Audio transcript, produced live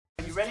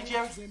ready,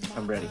 Jerry?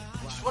 I'm ready.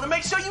 Just want to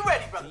make sure you're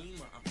ready, brother.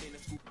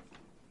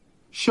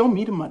 Show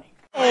me the money.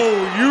 Oh,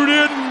 you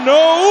didn't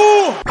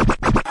know?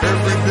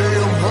 Every day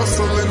I'm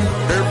hustling.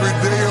 Every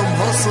day I'm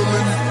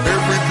hustling.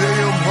 Every day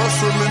I'm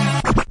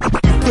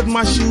hustling. Put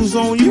my shoes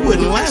on, you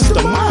wouldn't last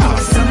a mile.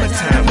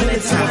 Summertime,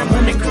 wintertime, I'm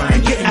on the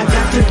grind. Yeah, I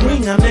got the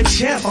ring, I'm the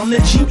champ, I'm the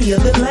genie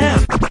of the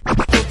lamp.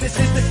 This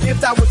is the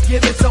gift I was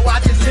given, so I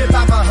just live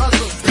by my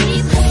hustle.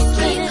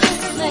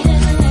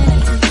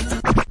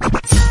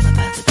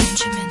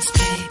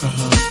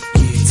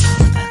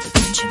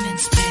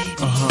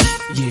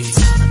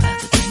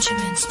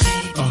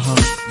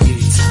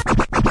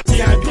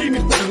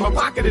 My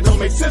pocket, it don't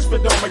make sense,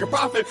 but don't make a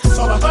profit. It's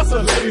all a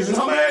hustle, ladies and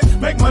homies.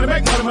 Make money,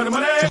 money, money,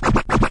 money.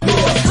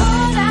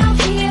 Call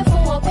out here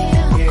for a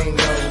pill.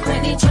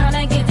 When he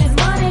tryna get this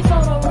money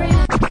for the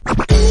real.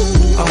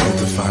 I want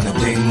to find a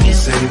thing to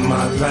save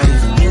my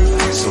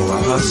life, so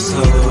I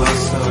hustle.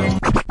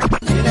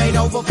 It ain't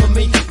over for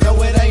me,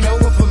 no, it ain't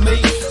over for me.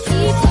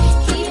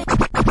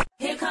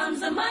 Here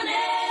comes the money.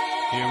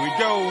 Here we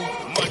go.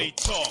 Money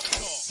talk.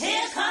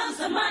 Here comes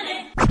the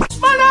money.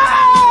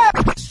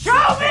 Show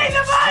me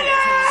the money!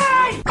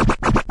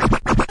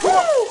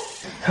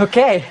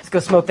 Okay, let's go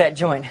smoke that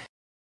joint.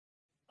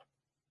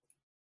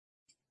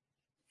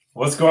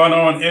 What's going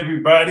on,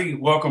 everybody?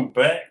 Welcome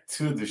back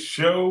to the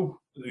show.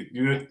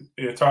 You're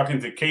talking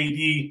to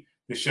KD.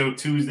 The show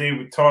Tuesday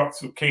with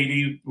Talks with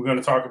KD. We're going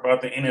to talk about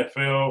the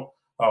NFL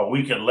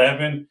Week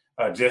 11.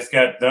 Just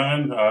got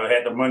done.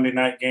 Had the Monday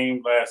night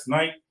game last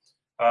night.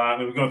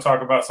 And we're going to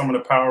talk about some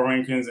of the power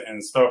rankings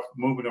and stuff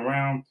moving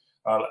around.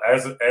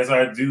 As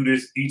I do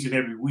this each and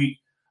every week,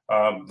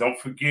 don't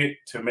forget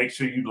to make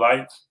sure you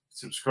like,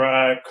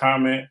 subscribe,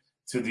 comment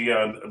to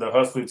the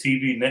Hustler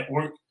TV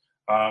network.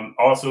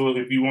 Also,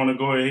 if you want to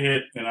go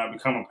ahead and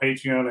become a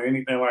Patreon or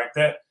anything like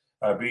that,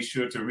 be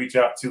sure to reach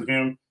out to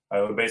him.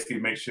 Basically,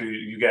 make sure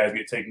you guys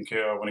get taken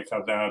care of when it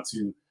comes down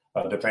to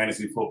the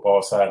fantasy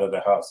football side of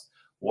the house.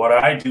 What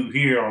I do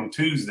here on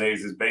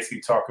Tuesdays is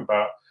basically talk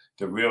about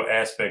the real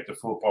aspect of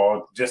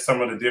football, just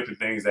some of the different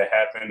things that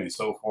happen and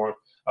so forth.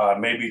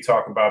 Maybe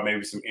talk about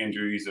maybe some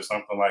injuries or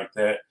something like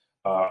that.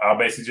 I'll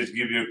basically just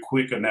give you a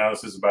quick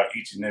analysis about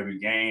each and every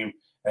game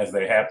as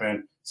they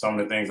happen, some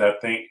of the things I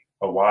think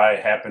or why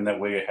it happened that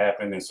way it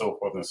happened and so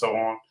forth and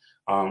so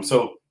on.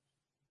 So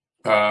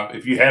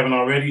if you haven't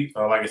already,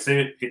 like I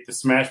said, hit the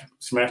smash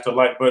the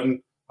like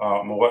button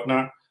and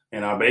whatnot.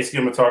 And basically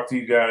I'm going to talk to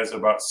you guys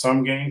about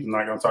some games. I'm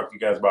not going to talk to you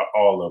guys about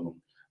all of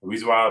them. The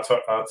reason why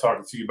I'll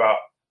talk to you about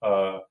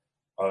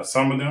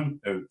some of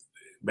them,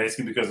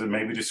 basically because of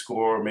maybe the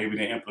score, maybe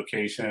the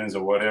implications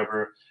or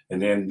whatever.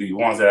 And then the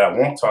ones that I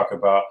won't talk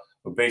about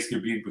will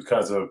basically be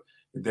because of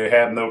they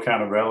have no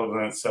kind of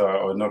relevance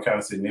or no kind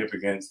of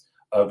significance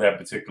of that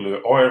particular,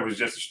 or it was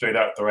just a straight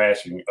out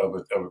thrashing of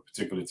a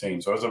particular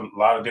team. So there's a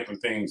lot of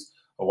different things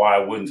of why I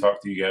wouldn't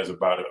talk to you guys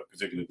about a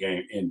particular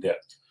game in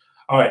depth.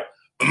 All right.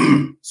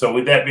 So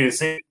with that being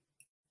said,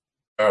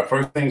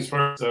 first things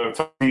first,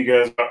 talk to you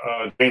guys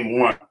about game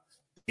one,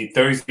 the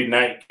Thursday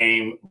night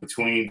game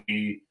between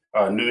the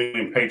New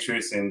England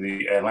Patriots and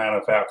the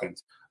Atlanta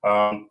Falcons.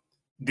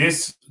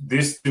 This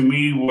to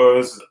me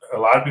was, a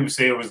lot of people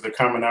say it was the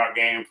coming out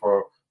game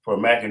for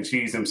Mac and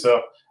Cheese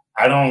himself.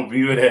 I don't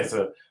view it as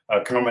a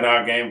coming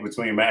out game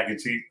between Mac and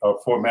Cheese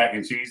for Mac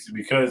and Cheese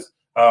because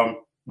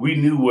we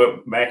knew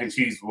what Mac and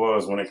Cheese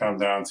was when it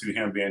comes down to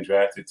him being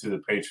drafted to the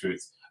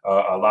Patriots.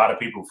 A lot of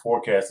people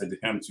forecasted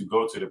him to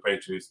go to the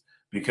Patriots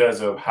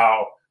because of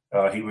how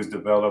he was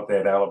developed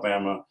at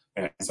Alabama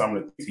and some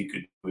of the things he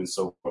could do and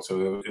so forth.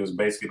 So it was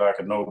basically like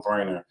a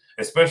no-brainer,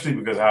 especially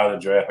because how the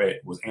draft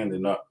was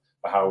ending up,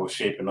 how it was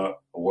shaping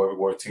up,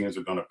 where teams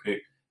were going to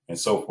pick and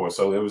so forth.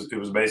 So it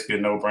was basically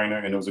a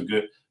no-brainer, and it was a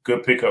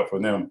good pickup for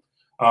them.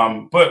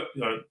 But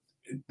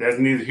that's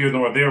neither here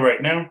nor there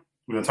right now.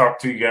 We're going to talk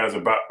to you guys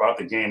about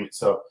the game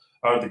itself.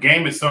 The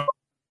game itself,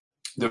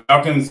 the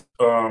Falcons,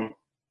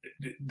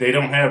 they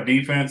don't have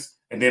defense,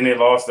 and then they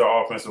lost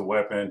their offensive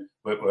weapon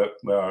with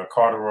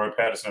Carteroy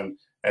Patterson,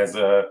 as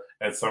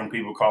some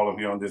people call him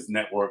here on this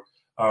network.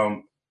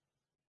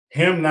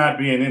 Him not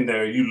being in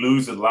there, you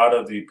lose a lot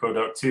of the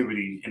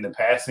productivity in the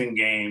passing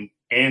game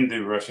and the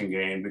rushing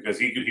game because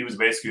he was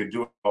basically a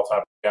dual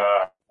type of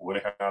guy when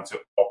it comes down to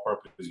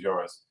all-purpose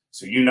yards.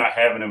 So you not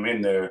having him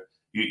in there,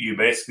 you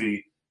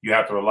basically you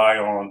have to rely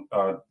on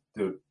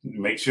the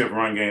makeshift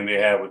run game they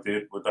have with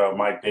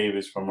Mike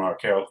Davis from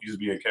used to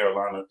be in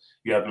Carolina.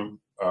 You have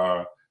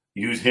to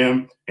use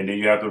him, and then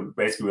you have to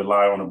basically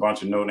rely on a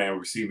bunch of no-name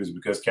receivers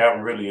because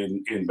Calvin really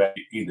isn't back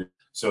either.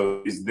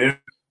 So it's them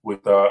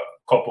with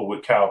coupled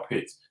with Kyle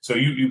Pitts. So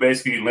you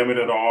basically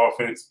limited on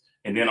offense,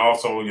 and then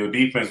also your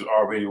defense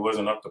already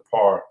wasn't up to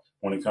par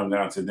when it comes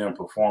down to them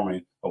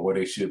performing or what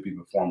they should be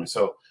performing.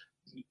 So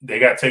they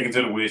got taken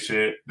to the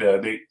woodshed.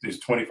 There's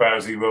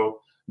 25-0.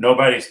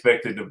 Nobody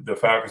expected the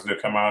Falcons to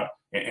come out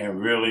and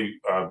really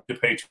the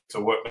Patriots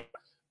or what.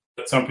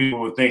 Some people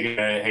were thinking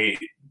that, hey,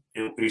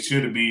 it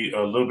should be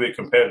a little bit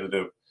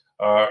competitive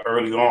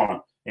early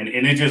on, and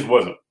it just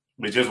wasn't.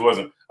 It just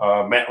wasn't.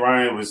 Matt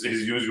Ryan was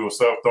his usual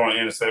self, throwing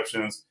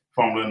interceptions,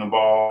 fumbling the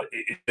ball.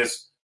 It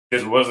just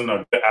wasn't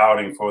a good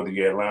outing for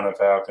the Atlanta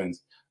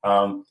Falcons.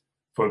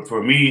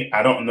 For me,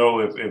 I don't know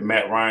if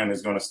Matt Ryan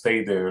is going to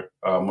stay there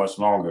much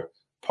longer.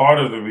 Part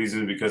of the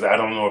reason is because I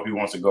don't know if he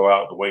wants to go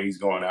out the way he's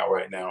going out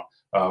right now.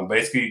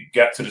 Basically,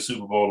 got to the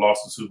Super Bowl,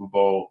 lost the Super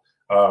Bowl.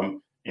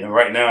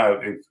 Right now,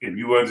 if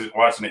you weren't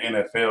watching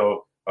the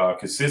NFL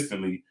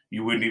consistently,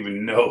 you wouldn't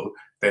even know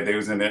that they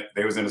was in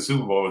the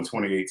Super Bowl in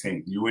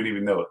 2018. You wouldn't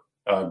even know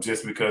it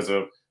just because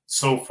of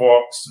so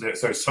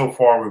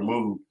far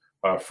removed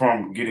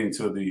from getting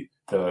to the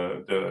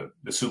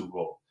Super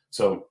Bowl.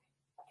 So,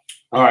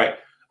 all right.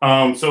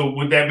 So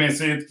with that being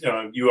said,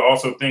 you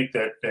also think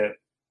that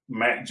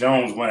Mac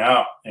Jones went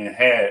out and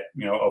had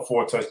a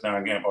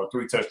 4-touchdown game or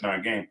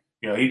 3-touchdown game.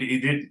 He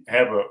didn't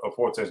have a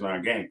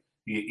 4-touchdown game.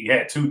 He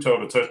had 2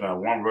 total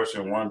touchdowns, 1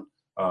 rushing,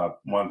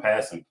 one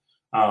passing.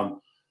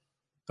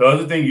 The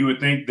other thing you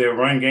would think their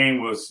run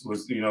game was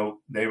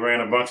they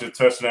ran a bunch of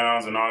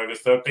touchdowns and all of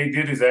this stuff. They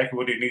did exactly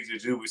what they needed to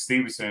do with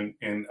Stevenson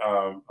and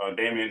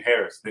Damian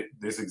Harris.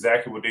 That's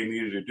exactly what they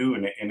needed to do,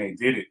 and they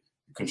did it.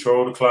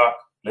 Control the clock,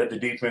 let the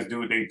defense do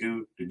what they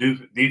do.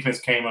 The defense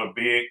came up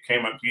big,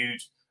 came up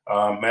huge.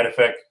 Matter of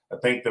fact, I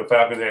think the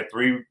Falcons had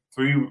three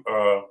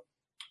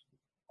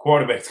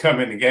quarterbacks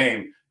come in the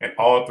game, and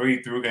all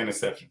 3 threw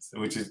interceptions,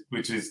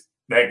 which is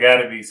that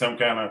got to be some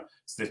kind of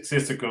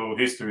statistical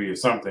history or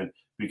something,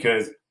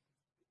 because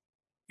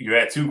you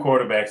had 2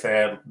 quarterbacks that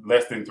had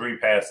less than 3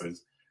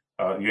 passes.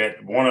 You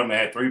had one of them that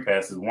had 3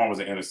 passes. One was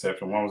an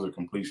interception, one was a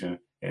completion,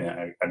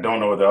 and I don't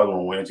know what the other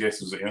one was.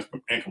 Yes, it was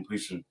an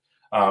incompletion.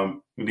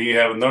 Then you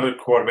have another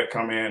quarterback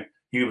come in.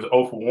 He was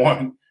 0 for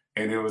 1,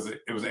 and it was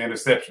an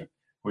interception,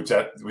 which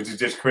is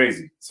just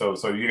crazy. So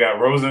you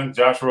got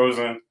Josh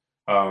Rosen.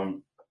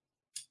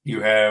 You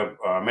have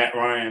Matt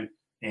Ryan,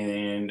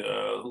 and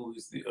who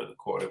is the other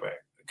quarterback?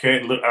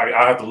 Can't look.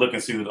 I have to look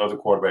and see who the other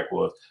quarterback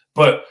was.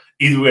 But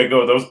either way it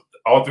goes,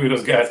 all 3 of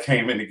those guys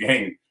came in the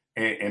game,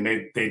 and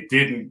they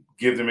didn't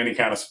give them any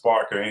kind of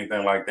spark or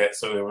anything like that.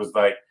 So it was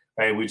like,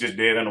 hey, we just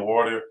dead in the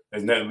water.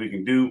 There's nothing we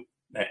can do,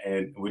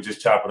 and we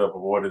just chop it up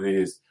of what it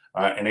is.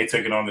 And they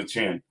took it on the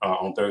chin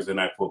on Thursday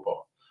Night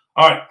Football.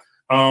 All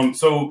right.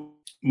 So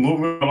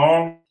moving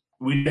along,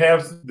 we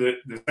have the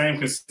same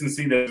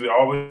consistency that we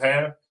always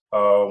have.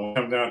 When it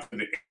comes down to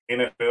the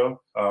NFL,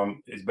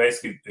 it's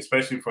basically,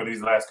 especially for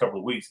these last couple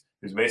of weeks,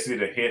 it's basically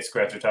the head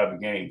scratcher type of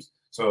games.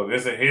 So if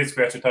there's a head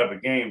scratcher type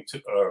of game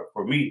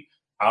for me,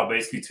 I'll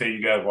basically tell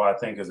you guys why I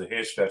think it's a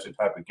head scratcher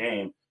type of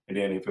game, and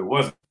then if it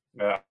wasn't,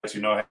 I'll let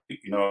you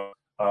know,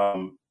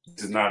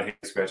 this is not a head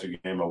scratcher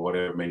game or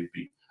whatever it may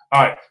be.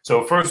 All right.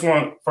 So first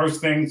one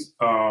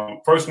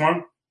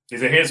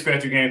is a head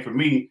scratcher game for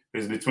me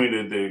is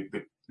between the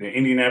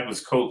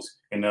Indianapolis Colts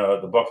and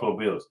the Buffalo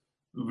Bills.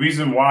 The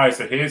reason why it's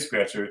a head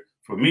scratcher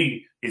for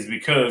me is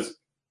because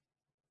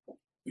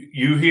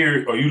you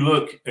hear or you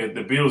look at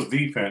the Bills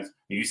defense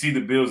and you see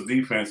the Bills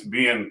defense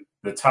being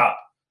the top,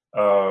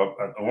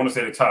 I want to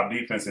say the top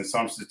defense in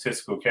some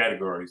statistical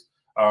categories,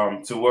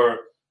 to where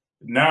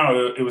now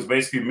it was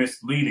basically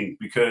misleading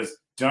because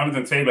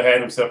Jonathan Taylor had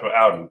himself an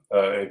outing.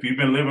 If you've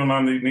been living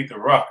underneath the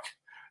rock,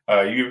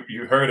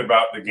 you heard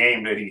about the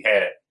game that he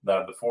had,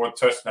 the 4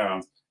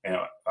 touchdowns, and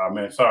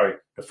the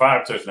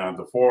 5 touchdowns,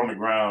 the 4 on the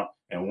ground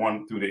and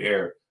 1 through the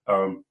air.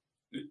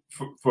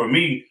 For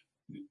me,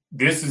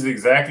 this is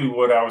exactly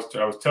what I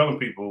was telling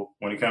people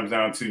when it comes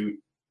down to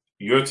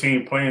your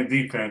team playing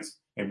defense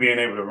and being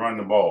able to run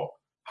the ball.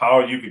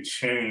 How you could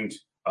change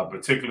a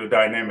particular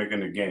dynamic in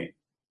the game.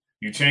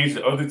 You change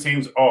the other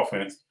team's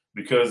offense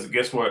because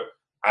guess what?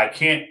 I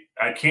can't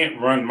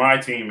run my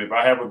team if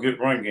I have a good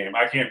run game.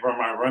 I can't run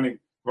my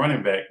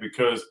running back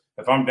because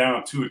if I'm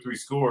down 2 or 3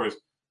 scores,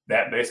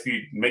 that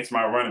basically makes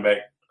my running back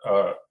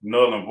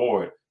null and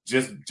void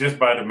just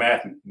by the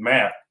math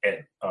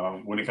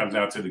when it comes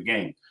down to the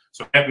game.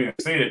 So that being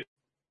said,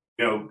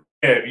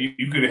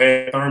 you could have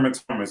had Thurman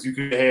Thomas, you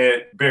could have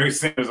had Barry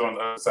Sanders on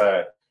the other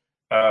side.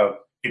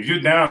 If you're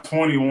down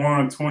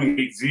 21,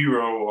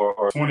 28-0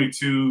 or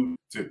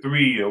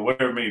 22-3 or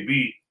whatever it may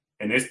be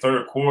in this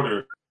third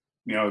quarter,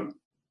 you're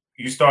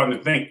starting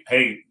to think,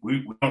 hey,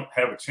 we don't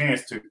have a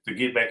chance to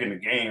get back in the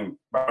game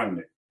by running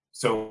it.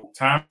 So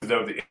time is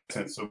of the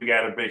essence. So we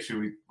got to make sure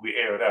we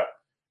air it out.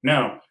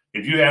 Now,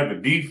 if you have the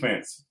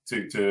defense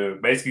to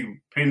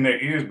basically pin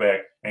their ears back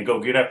and go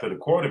get after the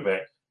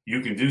quarterback, you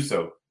can do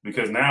so.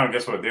 Because now,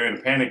 guess what? They're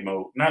in panic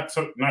mode. Not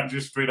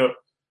just straight up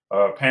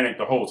panic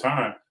the whole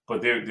time,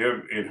 but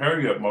they're in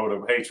hurry up mode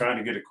of, hey, trying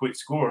to get a quick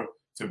score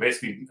to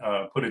basically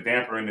put a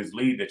damper in this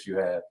lead that you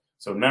have.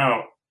 So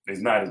now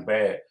it's not as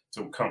bad.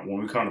 So when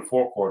we come to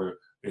fourth quarter,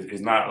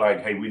 it's not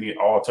like, hey, we need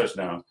all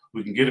touchdowns.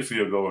 We can get a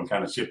field goal and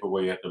kind of chip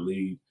away at the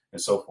lead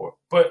and so forth.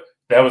 But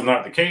that was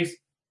not the case.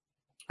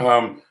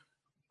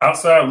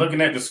 Outside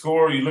looking at the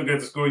score, you look at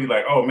the score, you're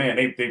like, oh, man,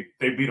 they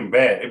beat them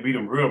bad. They beat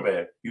them real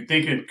bad. You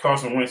thinking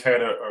Carson Wentz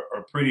had a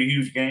pretty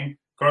huge game?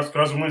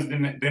 Carson Wentz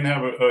didn't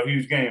have a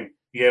huge game.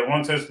 He had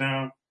 1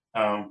 touchdown.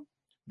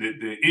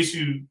 The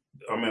issue,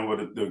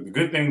 the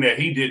good thing that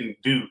he didn't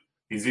do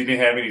is he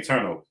didn't have any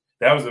turnovers.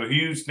 That was a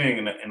huge thing.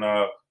 And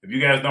if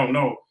you guys don't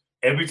know,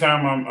 every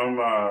time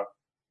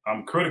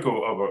I'm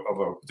critical of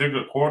a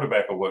particular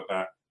quarterback or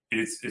whatnot,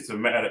 it's a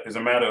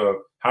matter of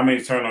how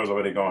many turnovers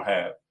are they going to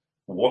have.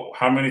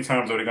 How many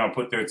times are they going to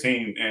put their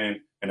team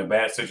in a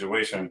bad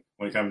situation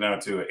when it comes down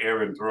to an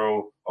errant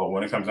throw, or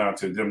when it comes down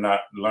to them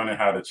not learning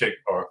how to check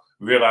or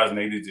realizing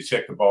they need to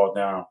check the ball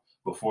down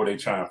before they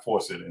try and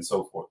force it and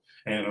so forth.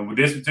 And with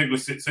this particular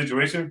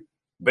situation,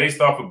 based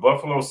off of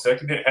Buffalo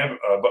secondary,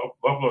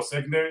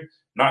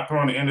 not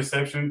throwing the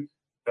interception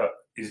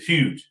is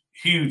huge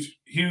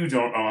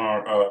on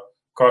our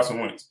Carson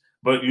Wentz.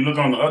 But you look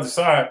on the other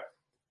side,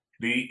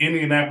 the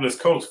Indianapolis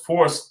Colts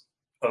forced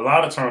a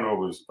lot of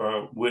turnovers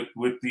with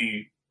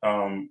the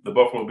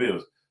Buffalo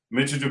Bills.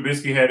 Mitchell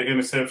Trubisky had an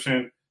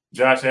interception.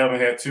 Josh Allen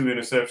had 2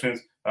 interceptions.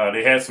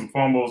 They had some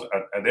fumbles.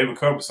 They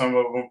recovered some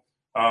of them.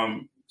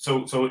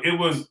 So it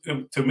was,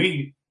 to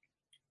me,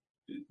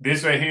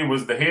 this right here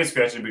was the head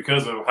scratcher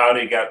because of how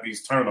they got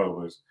these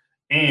turnovers.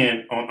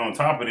 And on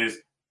top of this,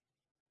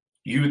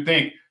 you would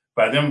think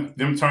by them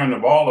turning the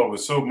ball over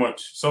so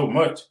much,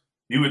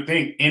 you would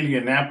think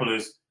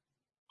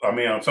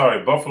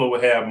Buffalo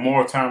would have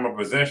more time of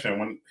possession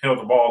when held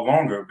the ball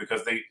longer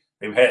because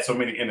they've had so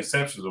many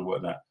interceptions or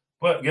whatnot.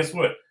 But guess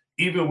what?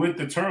 Even with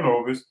the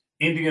turnovers,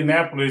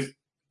 Indianapolis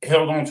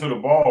held on to the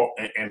ball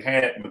and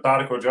had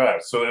methodical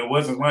drives. So it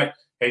wasn't like,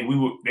 hey,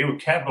 they were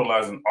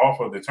capitalizing off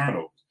of the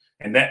turnovers.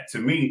 And that, to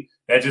me,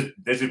 that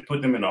just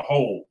put them in a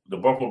hole, the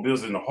Buffalo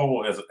Bills in a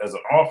hole as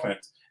an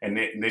offense, and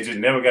they just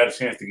never got a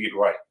chance to get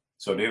right.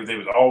 So they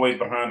was always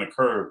behind the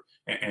curve,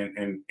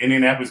 and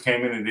Indianapolis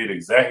came in and did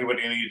exactly what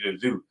they needed to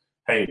do.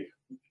 Hey,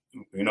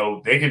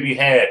 they can be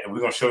had, and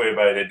we're gonna show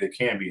everybody that they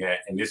can be had,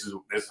 and this is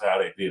how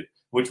they did it,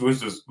 which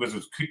was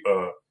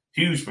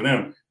huge for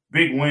them.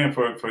 Big win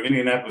for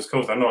Indianapolis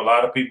Colts. I know a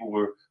lot of people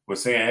were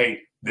saying,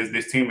 hey,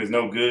 this team is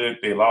no good.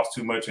 They lost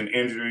too much in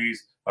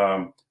injuries.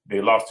 They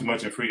lost too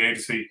much in free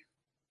agency.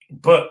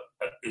 But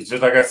it's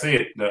just like I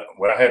said,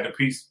 when I had the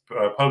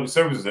public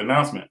services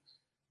announcement,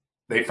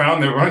 they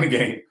found their running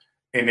game,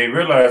 and they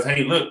realized,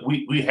 hey, look,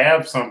 we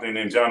have something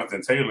in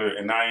Jonathan Taylor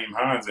and Nyheim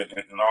Hines and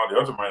all the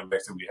other running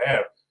backs that we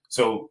have.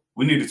 So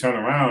we need to turn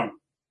around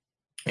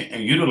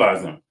and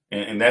utilize them.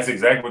 And that's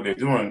exactly what they're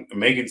doing,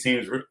 making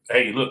teams,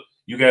 hey, look,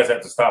 you guys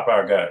have to stop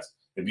our guys.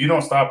 If you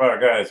don't stop our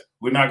guys,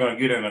 we're not going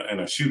to get in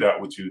a shootout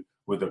with you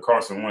with the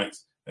Carson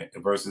Wentz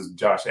versus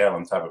Josh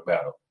Allen type of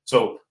battle.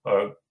 So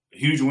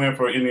huge win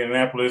for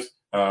Indianapolis.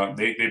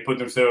 They put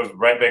themselves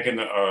right back in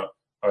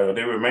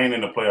they remain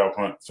in the playoff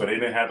hunt. So they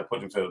didn't have to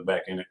put themselves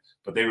back in it,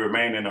 but they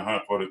remain in the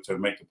hunt to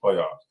make the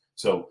playoffs.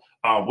 So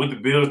with the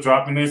Bills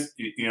dropping this,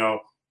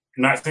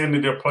 not saying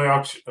that their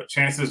playoff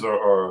chances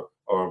are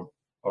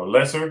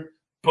lesser,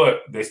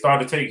 but they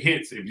start to take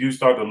hits if you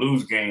start to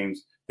lose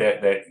games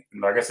that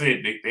like I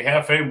said, they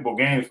have favorable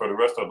games for the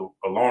rest of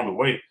along the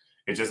way.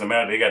 It's just a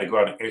matter they got to go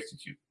out and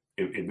execute.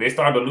 If they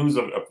start to lose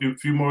a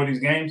few more of these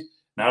games,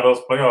 now those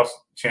playoff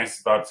chances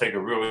start to take a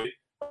real hit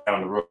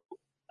down the road.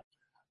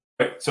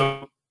 Right,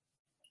 so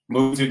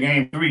move to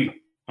game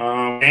 3.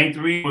 Game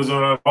 3 was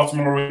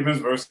Baltimore Ravens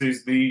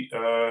versus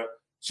the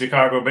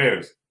Chicago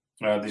Bears.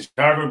 The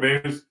Chicago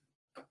Bears,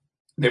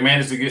 they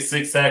managed to get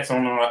 6 sacks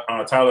on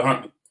Tyler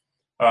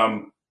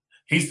Huntley.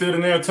 He stood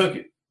in there and took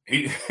it.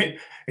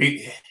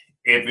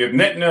 If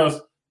nothing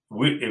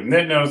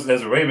else,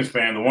 as a Ravens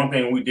fan, the one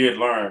thing we did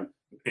learn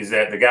is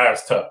that the guy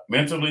is tough,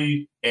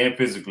 mentally and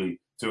physically,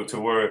 to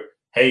where,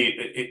 hey,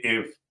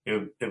 if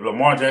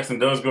Lamar Jackson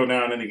does go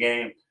down in the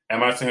game,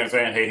 am I sitting here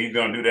saying, hey, he's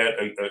going to do that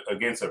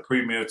against a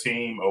premier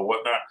team or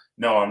whatnot?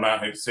 No, I'm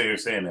not sitting here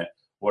saying that.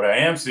 What I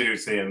am sitting here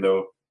saying,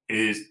 though,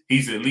 is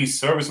he's at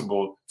least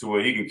serviceable to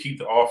where he can keep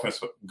the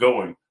offense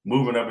going,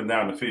 moving up and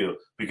down the field.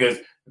 Because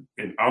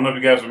I don't know if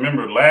you guys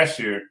remember last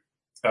year,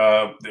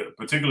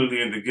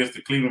 particularly against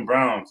the Cleveland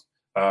Browns,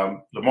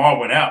 Lamar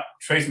went out.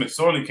 Trace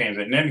McSorley came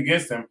in. And then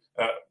against him,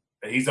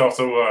 he's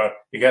also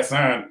he got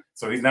signed,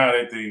 so he's not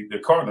at the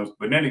Cardinals.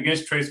 But then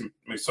against Trace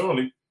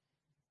McSorley,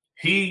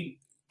 he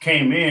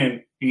came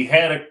in. He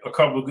had a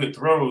couple of good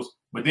throws,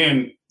 but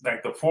then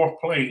like the 4th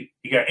play,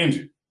 he got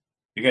injured.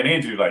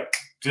 Like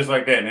just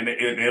like that, and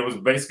it was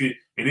basically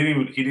he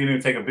didn't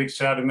even take a big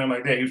shot at them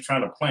like that. He was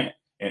trying to plant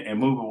and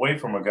move away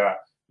from a guy.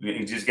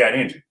 He just got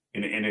injured,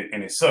 and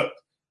it sucked.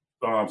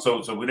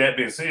 So with that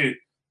being said,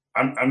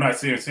 I'm not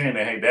saying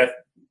that, hey,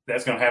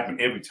 that's going to happen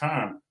every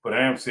time, but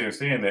I am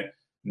saying that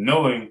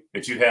knowing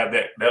that you have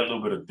that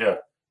little bit of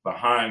depth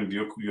behind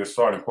your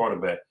starting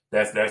quarterback,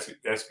 that's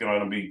going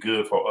to be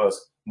good for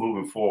us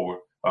moving forward,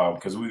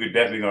 because we're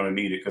definitely going to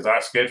need it, because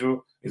our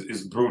schedule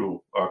is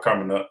brutal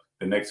coming up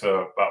the next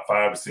about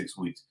 5 or 6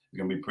 weeks. It's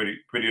going to be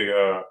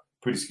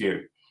pretty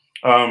scary.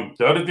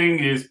 The other thing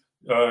is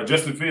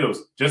Justin Fields.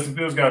 Justin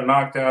Fields got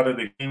knocked out of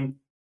the game.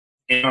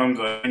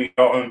 Andy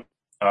Dalton.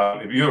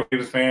 If you're a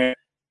Ravens fan,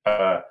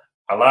 a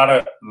lot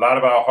of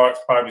our hearts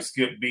probably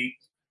skipped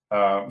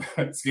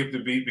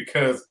the beat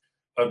because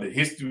of the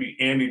history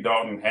Andy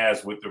Dalton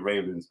has with the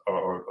Ravens,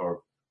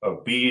 or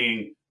of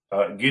getting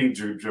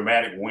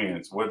dramatic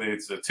wins, whether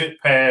it's a tip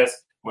pass,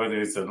 whether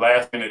it's a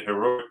last-minute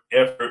heroic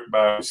effort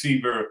by a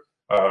receiver,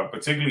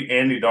 particularly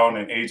Andy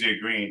Dalton and A.J.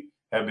 Green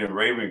have been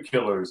Raven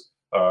killers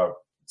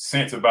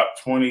since about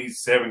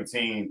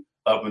 2017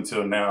 up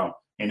until now.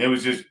 And it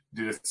was just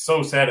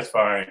so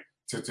satisfying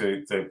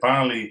to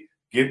finally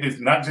get this,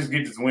 not just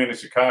get this win in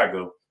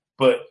Chicago,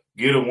 but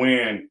get a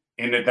win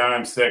in the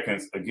dime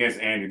seconds against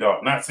Andy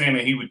Dalton. Not saying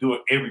that he would do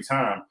it every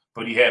time,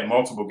 but he had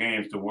multiple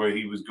games to where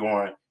he was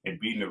going and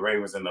beating the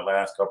Ravens in the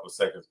last couple of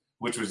seconds,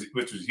 which was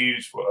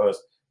huge for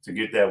us to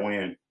get that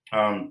win.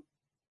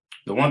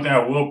 The one thing I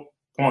will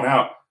point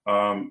out,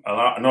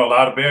 I know a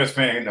lot of Bears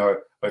fans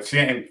are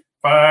chanting,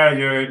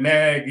 "Fire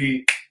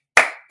Nagy,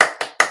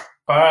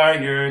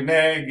 fire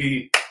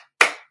Nagy."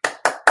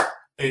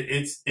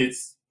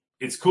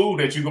 It's cool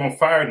that you're gonna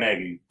fire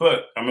Nagy,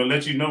 but I'm gonna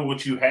let you know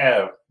what you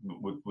have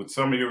with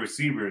some of your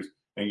receivers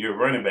and your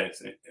running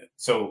backs.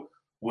 So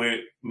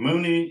with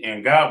Mooney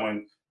and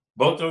Godwin,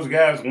 both those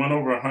guys went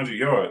over 100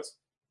 yards.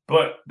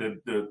 But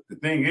the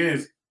thing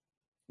is,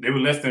 they were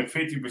less than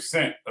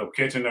 50% of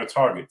catching their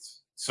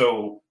targets.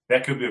 So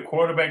that could be a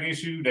quarterback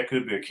issue. That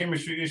could be a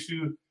chemistry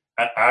issue.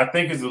 I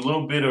think it's a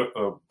little bit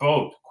of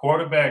both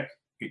quarterback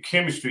and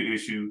chemistry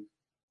issue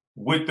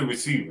with the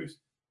receivers.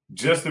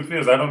 Justin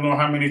Fields, I don't know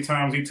how many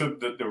times he took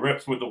the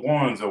reps with the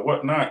ones or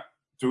whatnot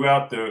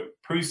throughout the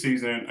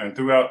preseason and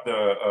throughout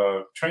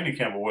the training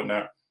camp or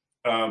whatnot.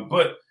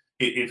 But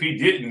if he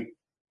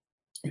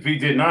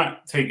did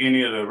not take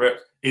any of the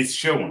reps, it's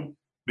showing,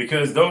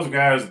 because those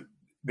guys,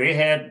 they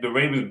had the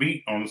Ravens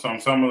beat on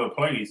some of the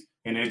plays,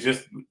 and it's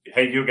just,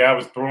 hey, your guy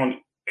was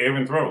throwing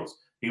errant throws.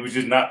 He was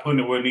just not putting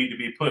it where it needed to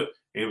be put.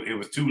 It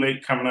was too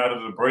late coming out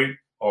of the break,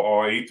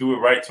 or he threw it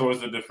right towards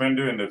the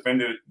defender, and the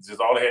defender,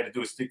 just all they had to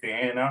do is stick their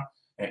hand out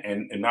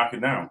and knock it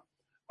down.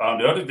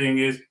 The other thing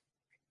is,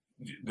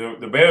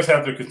 the Bears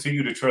have to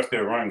continue to trust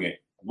their run game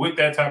with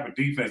that type of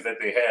defense that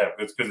they have,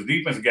 because the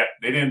defense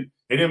they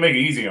didn't make it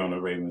easy on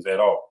the Ravens at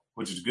all,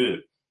 which is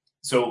good.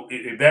 So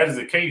if that is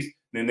the case,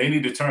 then they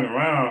need to turn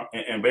around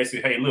and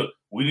basically, hey, look,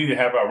 we need to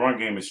have our run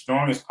game as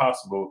strong as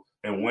possible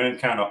and win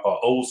kind of an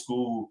old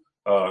school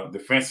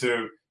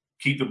defensive,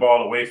 keep the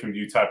ball away from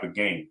you type of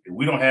game. If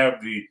we don't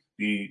have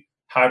the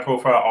high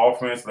profile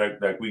offense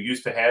like we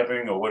used to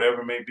having or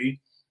whatever it may be,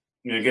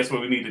 guess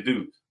what we need to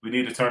do? We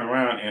need to turn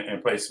around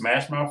and play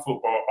smash mouth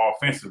football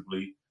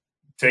offensively,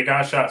 take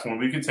our shots when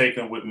we can take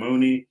them with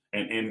Mooney,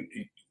 and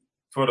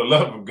for the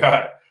love of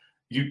God,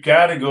 you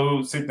got to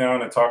go sit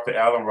down and talk to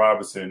Allen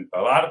Robinson.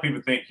 A lot of people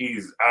think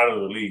he's out of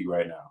the league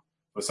right now.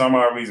 For some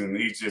odd reason,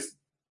 he's just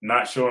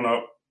not showing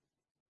up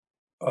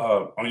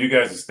on you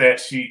guys' stat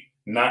sheet,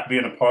 not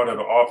being a part of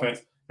the offense.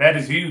 That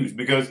is huge,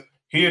 because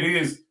here it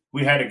is.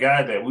 We had a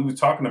guy that we were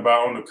talking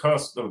about on the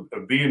cusp of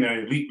being an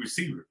elite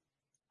receiver,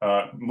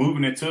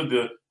 moving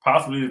into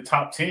possibly the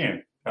top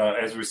 10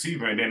 as a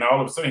receiver, and then all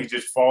of a sudden he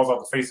just falls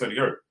off the face of the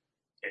earth.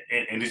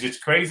 And it's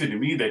just crazy to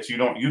me that you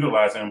don't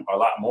utilize him a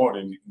lot more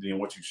than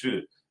what you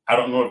should. I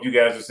don't know if you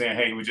guys are saying,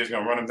 hey, we're just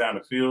going to run him down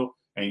the field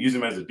and use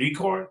him as a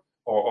decoy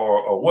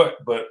or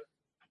what. But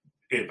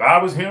if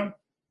I was him,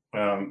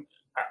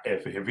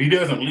 if he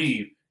doesn't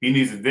leave, he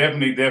needs to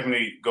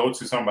definitely go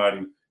to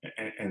somebody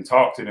and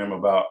talk to them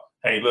about,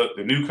 hey, look,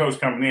 the new coach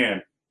coming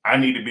in, I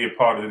need to be a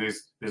part of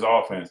this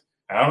offense.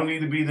 I don't need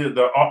to be the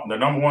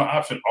number one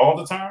option all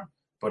the time,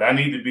 but I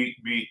need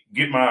to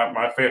get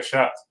my fair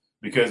shots.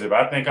 Because if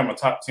I think I'm a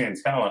top 10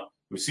 talent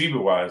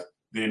receiver-wise,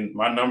 then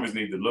my numbers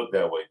need to look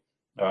that way,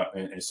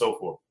 and so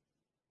forth.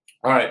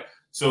 All right,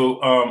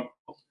 so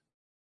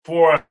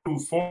before I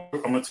move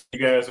forward, I'm going to tell you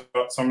guys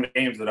about some of the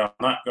games that I'm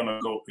not going to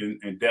go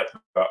in depth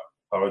about.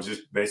 I'll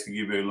just basically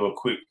give you a little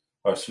quick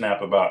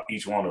snap about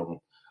each one of them.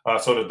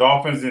 So the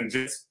Dolphins and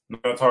Jets, I'm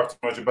not going to talk too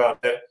much about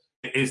that.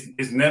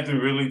 It's nothing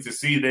really to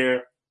see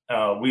there.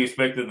 We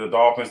expected the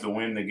Dolphins to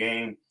win the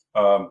game.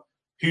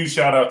 Huge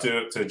shout-out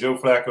to Joe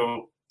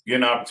Flacco. Get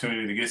an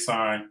opportunity to get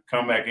signed,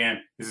 come back in.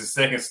 This is his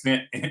second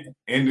stint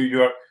in New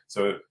York,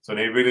 so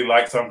they really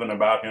liked something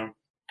about him.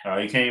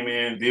 He came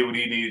in, did what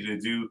he needed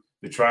to do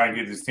to try and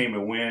get his team a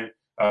win.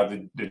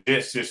 The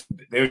Jets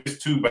they're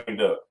just too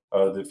banged up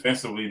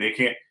defensively.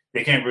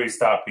 They can't really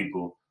stop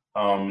people.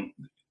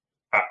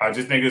 I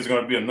just think it's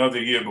going to be another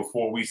year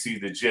before we see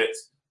the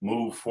Jets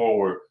move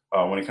forward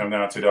when it comes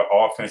down to their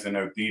offense and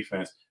their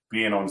defense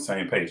being on the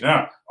same page.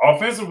 Now,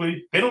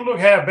 offensively, they don't look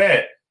half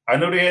bad. I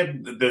know they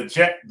had the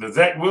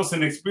Zach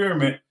Wilson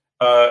experiment.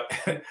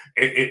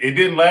 It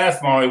didn't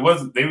last long. It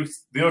wasn't. They were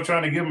still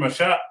trying to give him a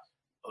shot.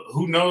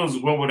 Who knows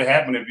what would have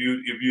happened if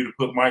you'd have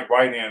put Mike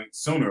White in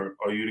sooner,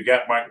 or you'd have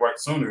got Mike White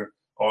sooner,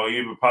 or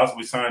you would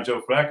possibly sign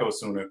Joe Flacco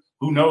sooner.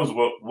 Who knows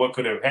what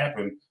could have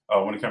happened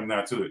when it comes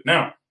down to it.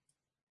 Now,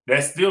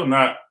 that's still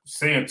not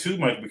saying too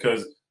much,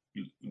 because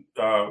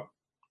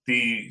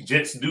the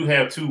Jets do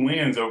have 2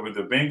 wins over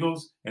the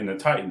Bengals and the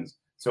Titans.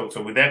 So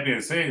with that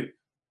being said,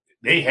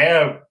 they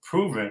have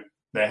proven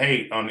that,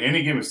 hey, on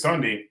any given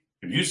Sunday,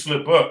 if you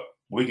slip up,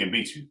 we can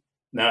beat you.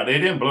 Now, they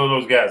didn't blow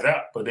those guys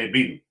out, but they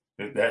beat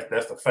them.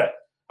 That's the fact.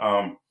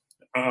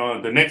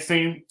 The next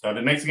game,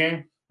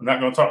 I'm not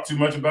going to talk too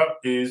much about,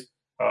 is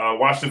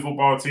Washington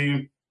football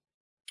team.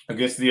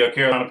 against the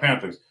Carolina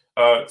Panthers.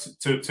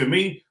 To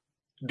me,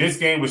 this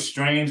game was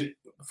strange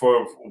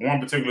for one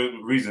particular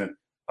reason.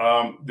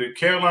 The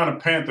Carolina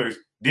Panthers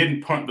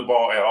didn't punt the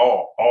ball at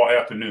all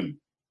afternoon.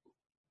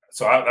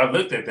 So I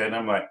looked at that and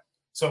I'm like,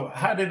 so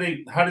how did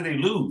they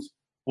lose?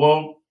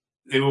 Well,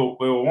 they were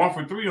 1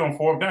 for 3 on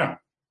fourth down.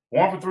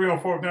 1 for 3 on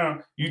fourth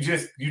down. You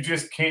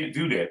just can't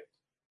do that.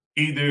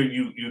 Either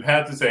you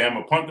have to say, I'm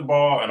going to punt the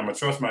ball and I'm going to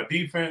trust my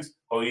defense,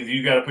 or either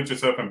you got to put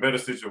yourself in better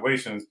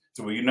situations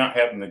to where you're not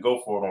having to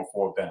go for it on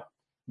fourth down.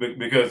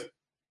 Because,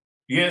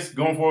 yes,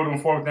 going for it on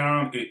fourth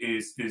down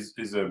is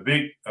a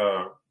big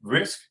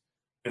risk.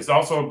 It's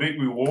also a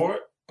big reward,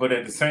 but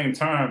at the same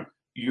time,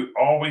 you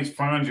always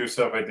find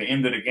yourself at the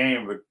end of the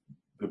game,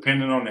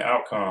 depending on the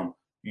outcome,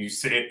 you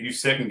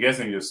second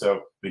guessing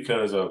yourself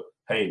because of,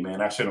 hey,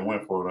 man, I should have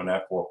went for it on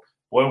that fourth.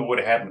 What would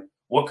have happened?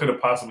 What could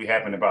have possibly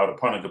happened if I would have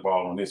punted the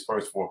ball on this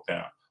first fourth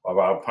down, or if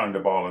I would have punted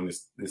the ball on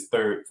this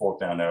third fourth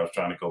down that I was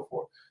trying to go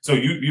for? So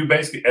you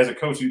basically, as a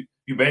coach, you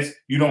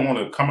don't want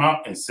to come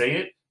out and say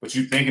it, but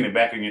you think in the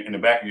back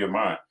of your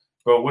mind,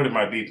 bro, what if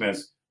my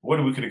defense? What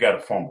if we could have got a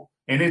fumble?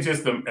 And it's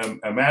just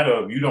a matter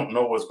of you don't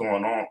know what's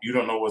going on, you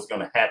don't know what's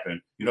going to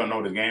happen, you don't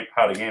know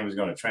how the game is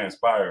going to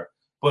transpire,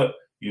 but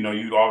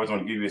you always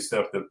want to give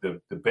yourself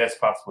the best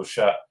possible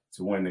shot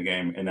to win the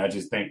game. And I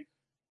just think,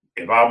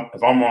 if I'm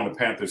on the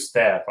Panthers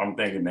staff, I'm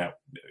thinking that,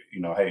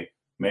 hey,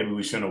 maybe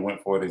we shouldn't have went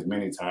for it as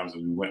many times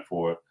as we went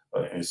for it,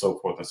 and so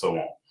forth and so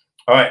on.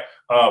 All right,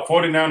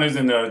 49ers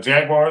and the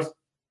Jaguars.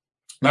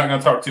 Not going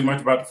to talk too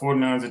much about the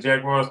 49ers and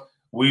Jaguars.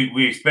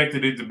 We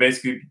expected it to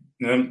basically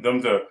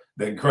them to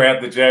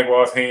grab the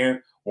Jaguars' hand,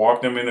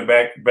 walk them in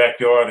the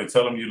backyard and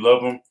tell them you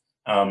love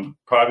them,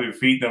 probably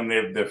feed them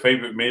their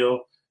favorite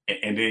meal,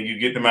 and then you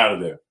get them out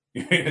of there.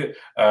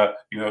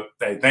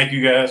 Thank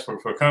you guys for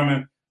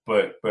coming,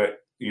 but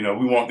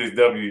we want this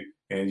W,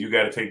 and you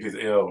got to take this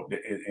L.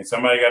 And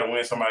somebody got to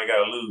win, somebody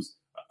got to lose,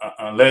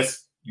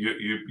 unless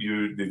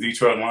you're the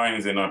Detroit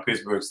Lions and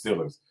Pittsburgh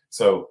Steelers.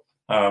 So,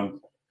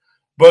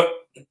 but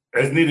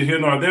as neither here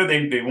nor there,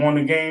 they won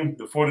the game.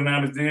 The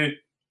 49ers did.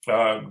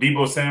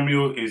 Deebo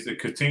Samuel is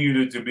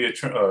continued to be a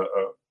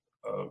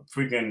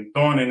freaking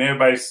thorn in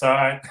everybody's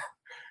side.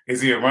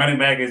 Is he a running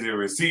back? Is he a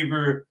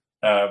receiver?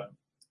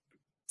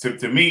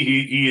 To me,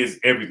 he is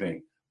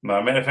everything.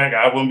 Matter of fact,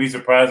 I wouldn't be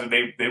surprised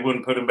if they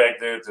wouldn't put him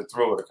back there to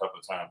throw it a couple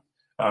of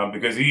times,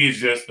 because he is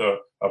just a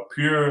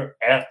pure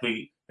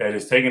athlete that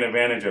is taking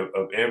advantage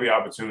of every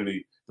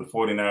opportunity the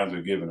 49ers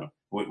are giving him,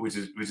 which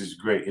is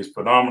great. It's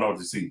phenomenal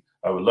to see.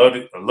 I would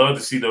love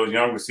to see those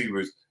young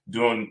receivers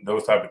doing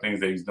those type of things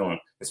that he's doing,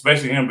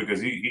 especially him,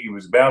 because he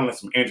was battling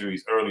some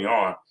injuries early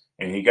on,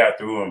 and he got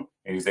through them,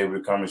 and he's able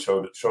to come and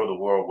show the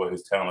world what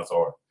his talents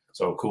are.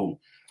 So cool.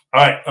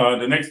 All right,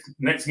 the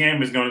next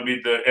game is going to be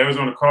the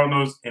Arizona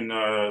Cardinals and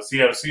the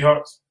Seattle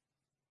Seahawks.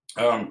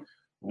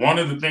 One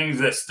of the things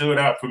that stood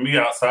out for me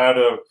outside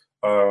of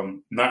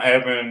not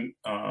having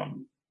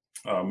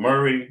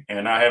Murray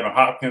and not having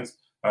Hopkins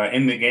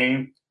in the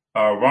game,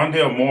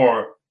 Rondale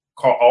Moore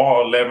caught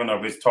all 11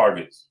 of his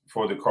targets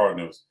for the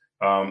Cardinals.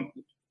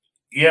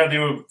 Yeah, they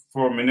were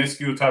for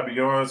minuscule type of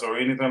yards or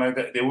anything like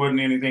that. There wasn't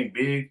anything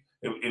big.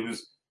 It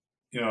was,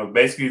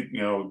 basically,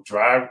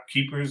 drive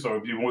keepers, or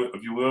if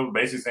you will,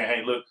 basically saying,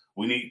 hey, look,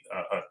 we need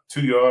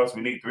 2 yards,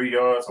 we need 3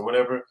 yards or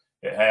whatever.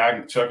 Hey, I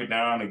can chuck it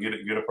down and get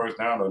a first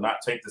down or not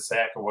take the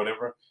sack or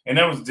whatever. And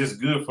that was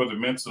just good for the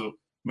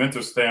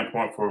mental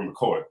standpoint for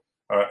McCoy.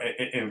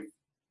 And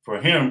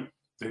for him,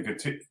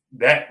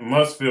 that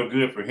must feel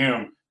good for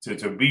him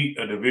to beat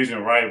a division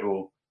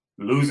rival,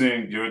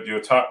 losing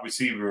your top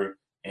receiver,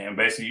 and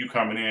basically you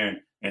coming in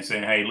and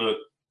saying, hey, look,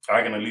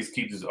 I can at least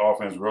keep this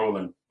offense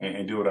rolling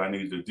and do what I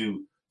need to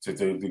do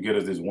to get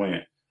us this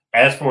win.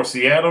 As for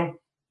Seattle,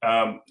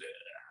 I'm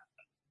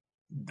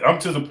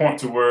to the point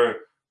to where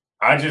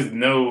I just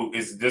know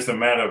it's just a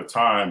matter of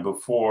time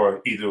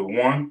before either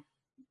one,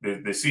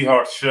 the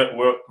Seahawks shut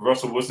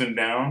Russell Wilson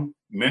down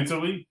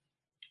mentally,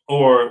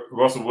 or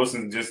Russell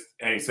Wilson just,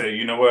 hey, say,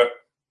 you know what,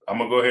 I'm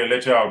going to go ahead and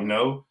let y'all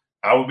know.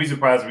 I would be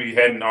surprised if he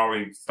hadn't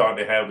already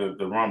started to have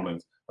the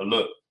rumblings. But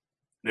look,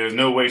 there's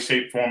no way,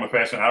 shape, form, or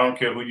fashion. I don't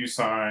care who you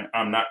sign.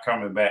 I'm not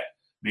coming back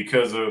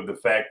because of the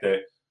fact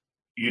that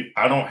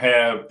I don't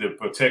have the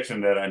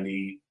protection that I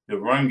need. The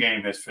run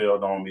game has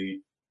failed on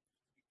me.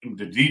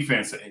 The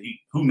defense,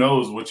 who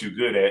knows what you're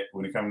good at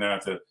when it comes down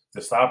to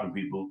stopping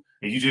people.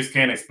 And you just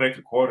can't expect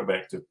a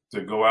quarterback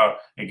to go out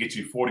and get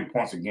you 40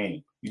 points a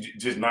game.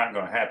 It's just not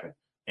going to happen.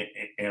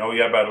 And oh,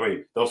 yeah, by the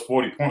way, those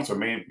 40 points are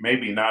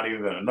maybe not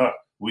even enough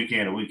week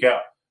in and week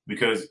out,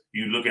 because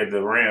you look at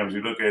the Rams,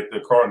 you look at the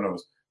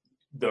Cardinals,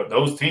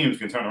 those teams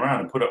can turn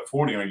around and put up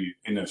 40 on you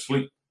in their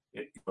sleep.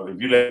 If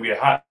you let them get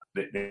hot,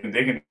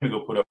 they can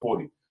go put up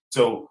 40.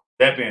 So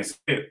that being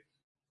said,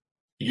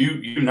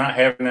 you not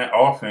having that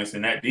offense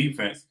and that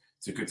defense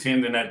to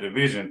contend in that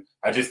division,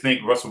 I just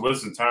think Russell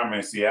Wilson's time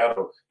in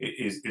Seattle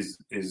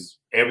is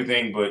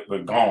everything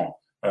but gone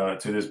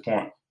to this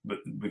point. But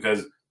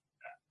because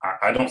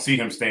I don't see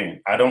him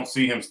staying. I don't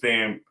see him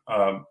staying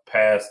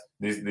past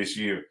this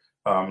year.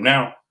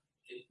 Now,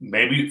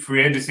 maybe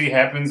free agency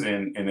happens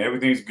and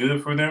everything's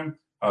good for them.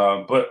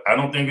 But I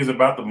don't think it's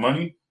about the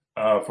money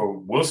for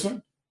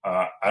Wilson.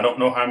 I don't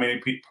know how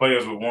many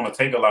players would want to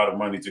take a lot of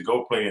money to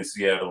go play in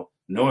Seattle,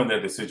 knowing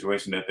that the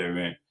situation that they're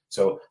in.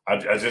 So I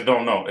just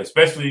don't know,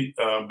 especially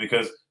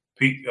because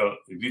Pete,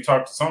 if you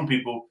talk to some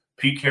people,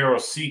 Pete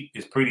Carroll's seat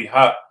is pretty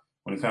hot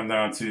when it comes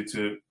down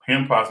to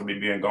him possibly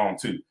being gone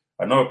too.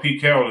 I know if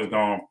Pete Carroll is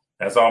gone,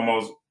 that's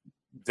almost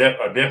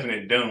a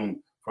definite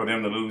doom for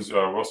them to lose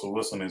Russell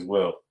Wilson as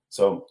well.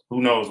 So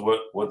who knows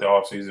what the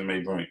offseason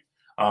may bring.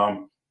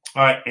 All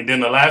right, and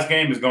then the last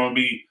game is going to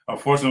be,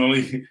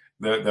 unfortunately,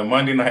 the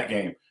Monday night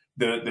game,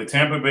 the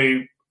Tampa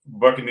Bay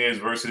Buccaneers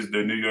versus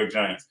the New York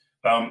Giants.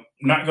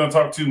 Not going to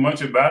talk too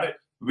much about it.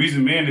 The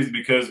reason being is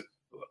because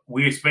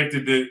we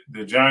expected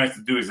the Giants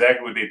to do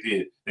exactly what they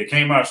did. They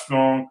came out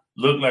strong,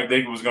 looked like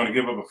they was going to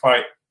give up a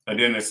fight, and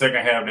then in the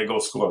second half they go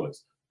scoreless.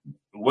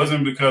 It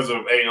wasn't because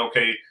of, hey,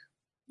 okay,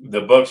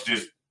 the Bucs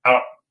just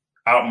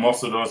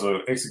out-muscled us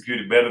or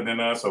executed better than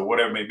us or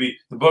whatever it may be.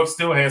 The Bucs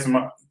still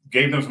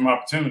gave them some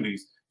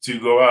opportunities to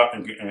go out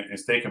and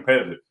stay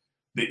competitive.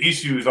 The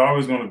issue is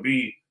always going to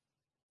be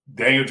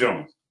Daniel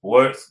Jones.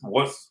 What's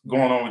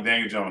going on with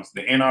Daniel Jones?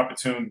 The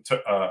inopportune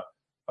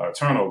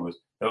turnovers.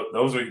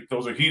 Those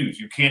are huge.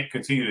 You can't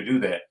continue to do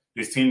that.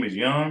 This team is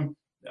young.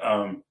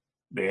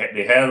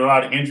 They had a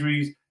lot of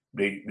injuries.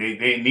 They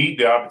need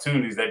the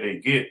opportunities that they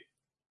get.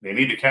 They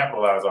need to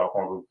capitalize off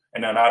on them,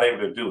 and they're not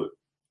able to do it.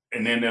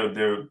 And then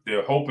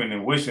they're hoping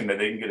and wishing that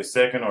they can get a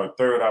second or a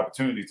third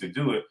opportunity to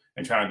do it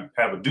and try and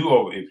have a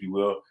do-over, if you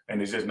will,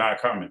 and it's just not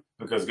coming.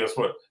 Because guess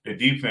what? The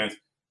defense,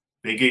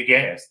 they get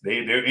gassed.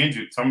 They're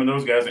injured. Some of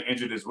those guys are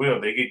injured as well.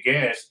 They get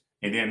gassed,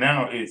 and then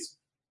now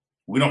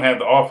we don't have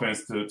the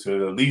offense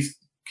to at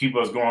least keep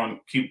us going,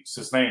 keep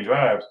sustained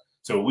drives.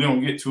 So we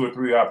don't get 2 or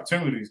 3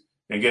 opportunities.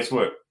 And guess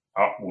what?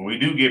 When we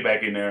do get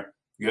back in there,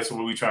 guess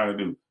what we're trying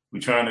to do? We're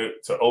trying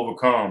to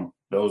overcome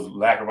those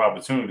lack of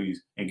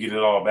opportunities and get it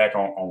all back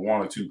on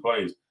 1 or 2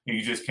 plays. And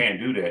you just can't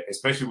do that,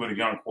 especially with a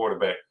young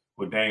quarterback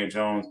with Daniel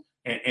Jones.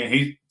 And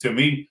he, to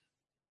me,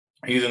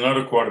 he's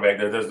another quarterback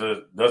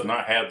that does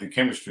not have the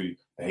chemistry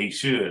that he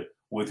should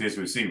with his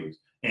receivers.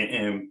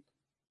 And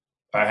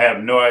I have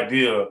no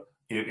idea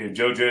if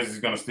Joe Jersey is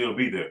going to still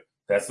be there.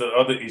 That's the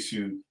other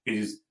issue,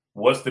 is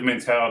what's the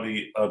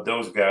mentality of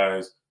those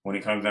guys when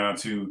it comes down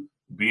to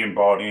being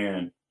bought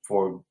in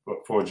for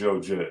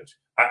Joe Judge.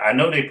 I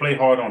know they play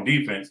hard on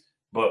defense,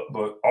 but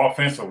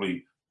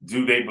offensively,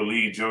 do they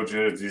believe Joe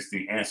Judge is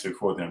the answer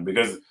for them?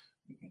 Because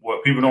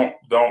what people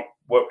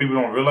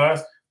don't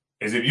realize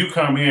is if you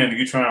come in and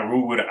you try and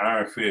rule with an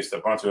iron fist a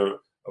bunch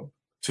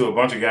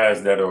of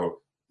guys that are,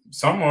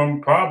 some of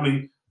them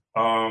probably,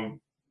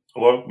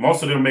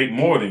 most of them make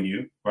more than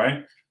you,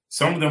 right?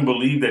 Some of them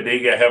believe that they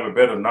have a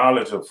better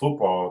knowledge of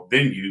football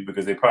than you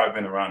because they've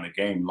probably been around the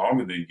game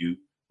longer than you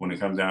when it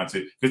comes down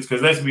to,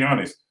 because let's be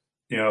honest,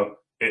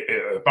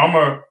 if I'm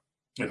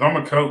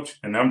a coach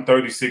and I'm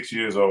 36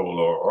 years old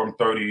or I'm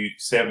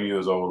 37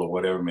 years old or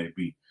whatever it may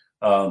be,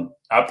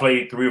 I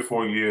played 3 or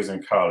 4 years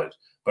in college,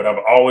 but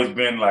I've always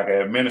been like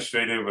an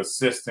administrative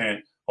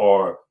assistant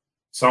or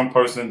some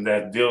person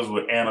that deals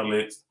with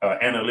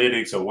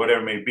analytics or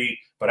whatever it may be,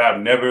 but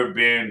I've never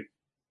been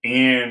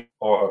in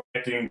or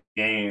affecting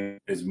the game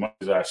as much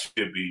as I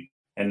should be.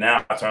 And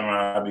now I turn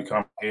around, I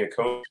become a head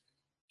coach.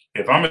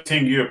 If I'm a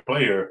 10-year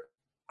player,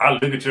 I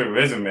look at your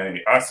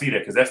resume, I see that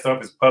because that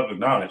stuff is public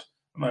knowledge.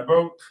 I'm like,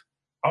 bro,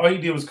 all he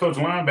did was coach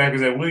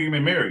linebackers at William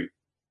and Mary,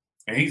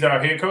 and he's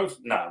our head coach?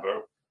 Nah,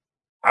 bro.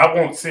 I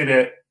won't say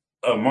that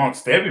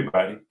amongst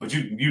everybody, but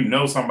you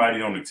know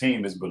somebody on the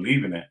team is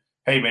believing that.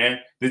 Hey, man,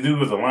 this dude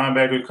was a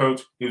linebacker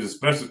coach. He was a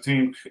special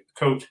team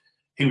coach.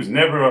 He was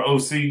never an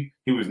OC.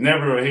 He was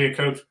never a head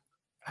coach.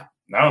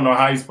 I don't know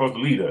how he's supposed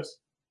to lead us.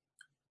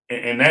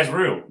 And that's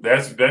real.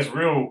 That's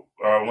real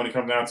when it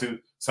comes down to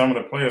some of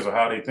the players or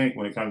how they think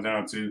when it comes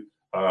down to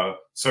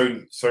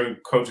certain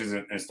coaches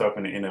and stuff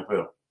in the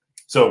NFL.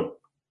 So,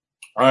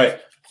 all right,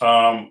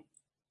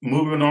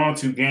 moving on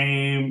to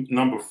game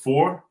number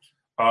 4.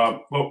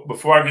 Well,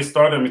 before I get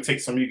started, let me take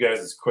some of you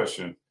guys'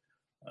 questions.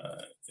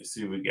 Let's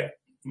see what we got.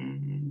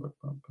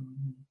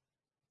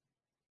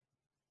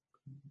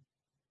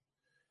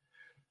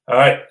 All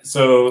right,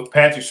 so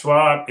Patrick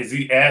Schwab, is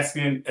he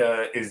asking,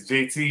 is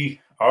JT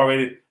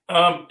already?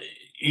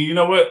 You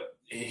know what?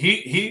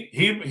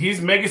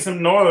 He's making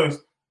some noise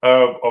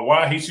of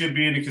why he should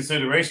be in the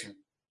consideration.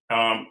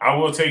 I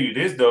will tell you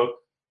this, though.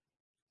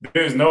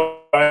 There's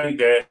nobody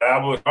that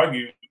I would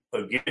argue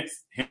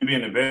against him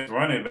being the best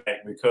running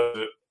back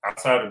because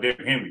outside of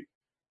Derrick Henry.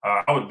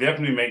 I would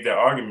definitely make that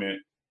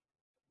argument.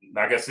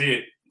 Like I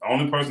said, the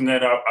only person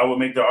that I would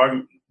make the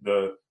argument,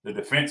 the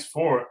defense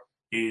for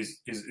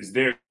is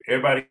there.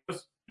 Everybody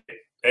else,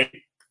 hey,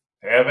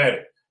 have at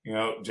it. You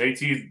know,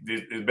 JT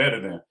is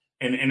better than.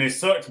 And it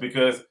sucks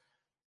because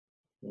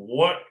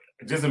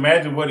just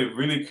imagine what it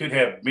really could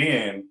have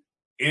been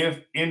if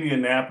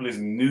Indianapolis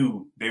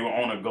knew they were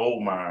on a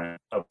gold mine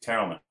of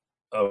talent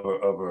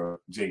over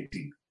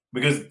JT.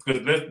 Because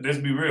let's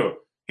be real,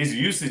 his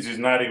usage is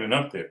not even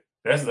up there.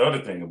 That's the other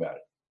thing about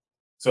it.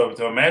 So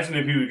imagine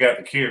if he would got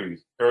the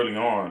carries early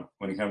on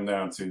when it comes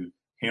down to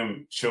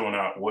him showing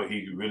out what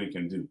he really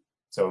can do.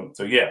 So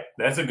yeah,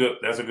 that's a good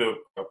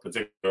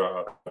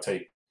particular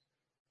take.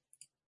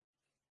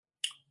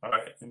 All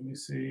right, let me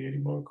see. Any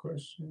more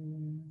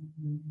questions?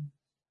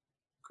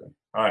 Okay.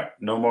 All right,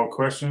 no more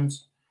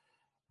questions.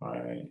 All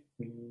right.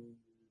 Okay.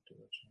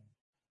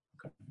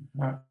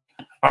 All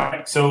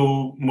right.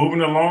 So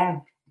moving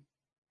along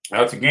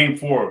to game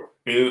 4.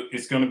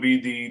 It's going to be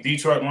the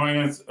Detroit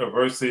Lions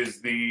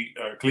versus the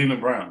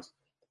Cleveland Browns.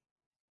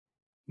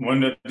 When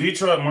the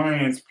Detroit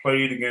Lions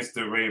played against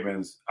the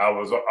Ravens, I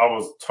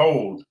was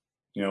told,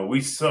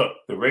 we suck.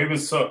 The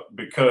Ravens suck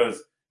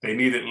because they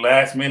needed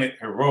last-minute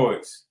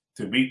heroics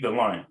to beat the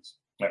Lions.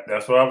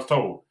 That's what I was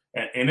told.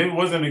 And it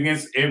wasn't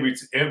against every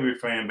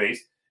fan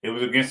base. It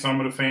was against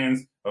some of the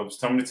fans of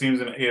some of the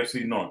teams in the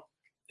AFC North.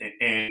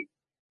 And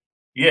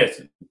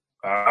yes,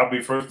 I'll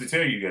be first to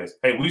tell you guys,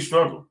 hey, we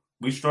struggle.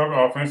 We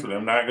struggle offensively.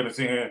 I'm not going to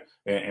sit here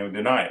and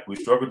deny it. We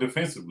struggle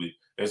defensively.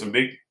 There's some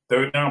big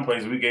third down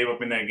plays we gave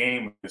up in that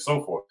game and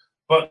so forth.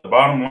 But the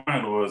bottom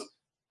line was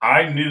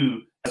I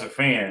knew as a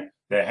fan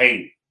that,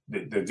 hey,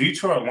 the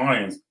Detroit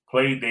Lions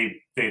played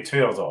their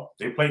tails off.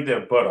 They played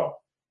their butt off.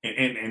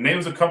 And they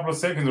was a couple of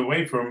seconds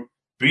away from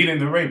beating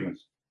the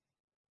Ravens.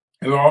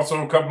 They were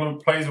also a couple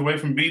of plays away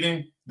from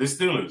beating the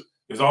Steelers.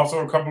 There's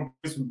also a couple of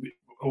plays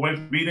away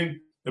from beating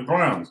the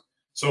Browns.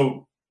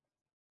 So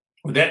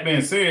with that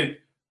being said,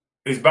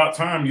 it's about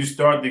time you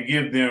start to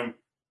give them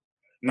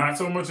not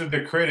so much of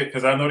the credit,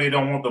 because I know they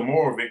don't want the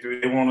moral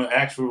victory. They want an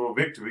actual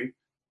victory.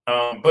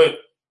 But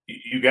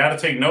you got to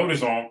take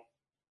notice on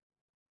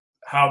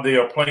how they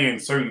are playing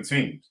certain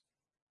teams.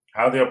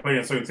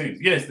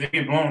 Yes, they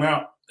get blown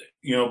out,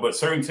 but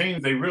certain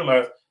teams, they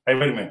realize, hey,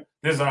 wait a minute,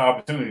 this is our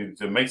opportunity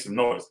to make some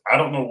noise. I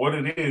don't know what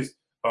it is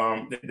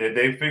that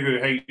they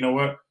figured, hey, you know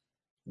what?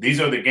 These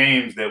are the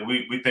games that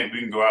we think we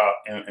can go out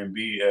and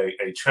be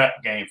a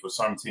trap game for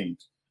some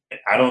teams.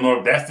 I don't know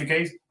if that's the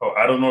case, or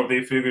I don't know if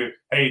they figured,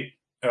 hey,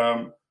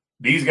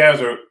 these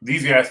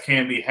guys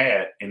can be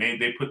had, and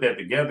they put that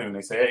together and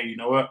they say, hey, you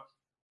know what?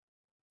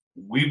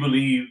 We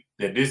believe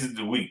that this is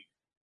the week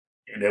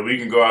and that we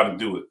can go out and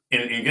do it.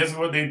 And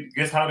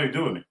guess how they're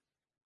doing it?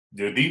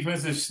 Their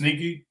defense is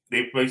sneaky.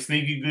 They play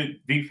sneaky good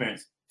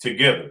defense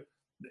together.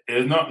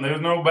 There's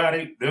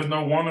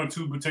no one or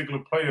two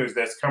particular players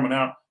that's coming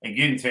out and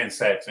getting 10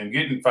 sacks and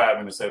getting 5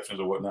 interceptions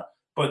or whatnot,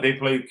 but they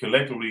play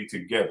collectively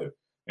together.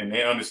 And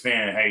they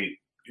understand, hey,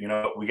 we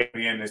got to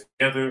be in this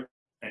together,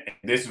 and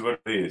this is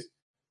what it is.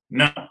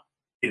 Now,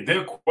 if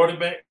their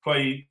quarterback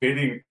play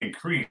didn't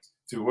increase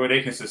to where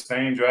they can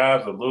sustain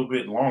drives a little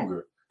bit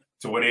longer,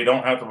 to where they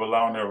don't have to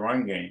rely on their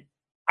run game,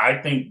 I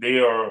think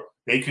they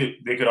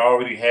could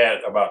already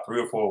had about 3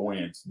 or 4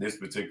 wins this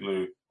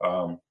particular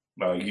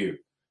year.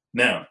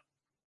 Now,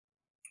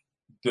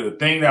 the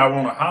thing that I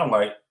want to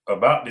highlight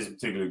about this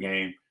particular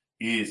game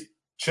is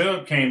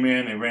Chubb came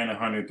in and ran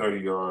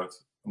 130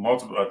 yards. I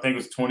think it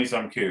was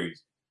 20-something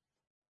carries.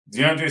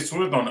 DeAndre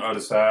Swift on the other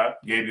side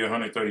gave you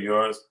 130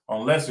 yards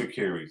on lesser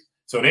carries.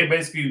 So they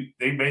basically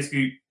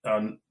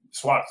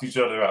swapped each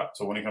other out.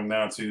 So when it comes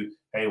down to,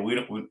 hey,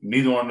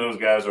 neither one of those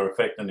guys are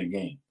affecting the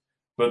game.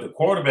 But the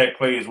quarterback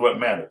play is what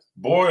matters.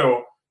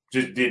 Boyle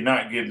just did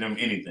not give them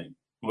anything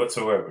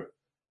whatsoever.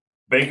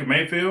 Baker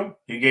Mayfield,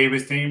 he gave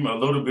his team a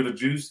little bit of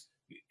juice.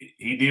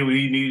 He did what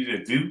he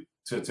needed to do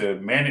to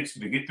manage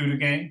to get through the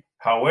game.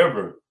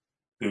 However,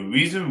 the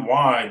reason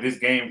why this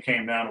game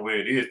came down the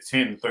way it is,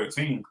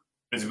 10-13,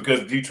 is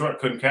because Detroit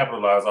couldn't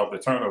capitalize off the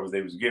turnovers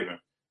they was given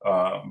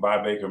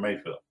by Baker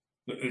Mayfield.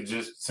 It's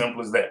just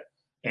simple as that.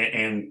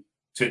 And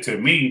to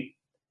me,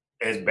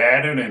 as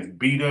battered and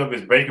beat up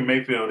as Baker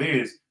Mayfield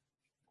is,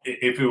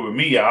 if it were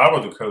me, I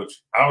was the coach,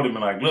 I would have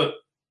been like, look,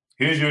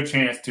 here's your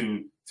chance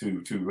to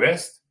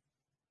rest.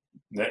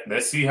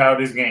 Let's see how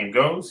this game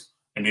goes,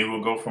 and then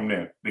we'll go from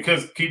there.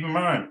 Because keep in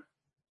mind,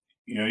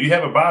 you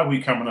have a bye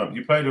week coming up.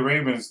 You play the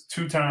Ravens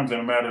 2 times in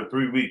a matter of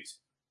 3 weeks.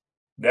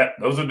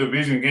 Those are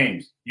division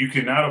games. You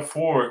cannot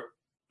afford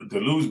to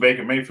lose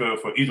Baker Mayfield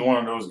for either one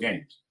of those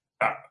games.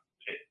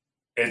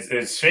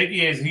 As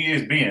shaky as he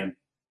is being,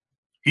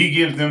 he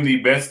gives them the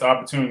best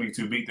opportunity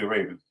to beat the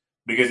Ravens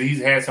because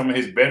he's had some of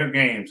his better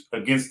games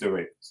against the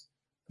Ravens.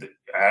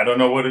 I don't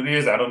know what it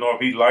is. I don't know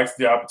if he likes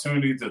the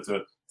opportunity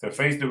to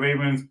face the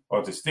Ravens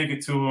or to stick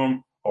it to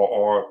them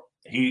or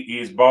he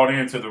is bought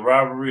into the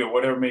rivalry or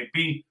whatever it may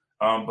be.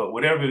 But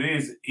whatever it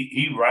is,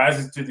 he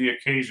rises to the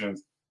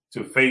occasions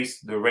to face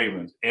the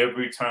Ravens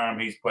every time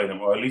he's played them,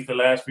 or at least the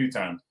last few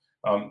times.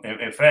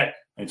 In fact,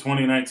 in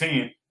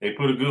 2019, they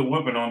put a good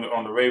whipping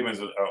on the Ravens.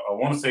 I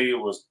want to say it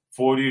was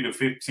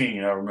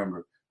 40-15. I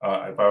remember,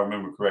 if I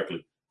remember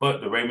correctly.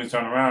 But the Ravens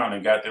turned around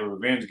and got their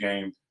revenge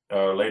game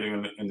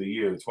later in the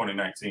year,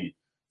 2019.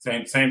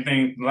 Same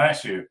thing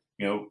last year.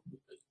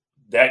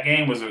 That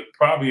game was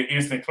probably an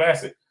instant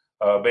classic,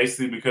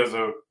 basically because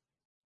of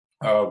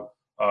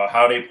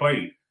how they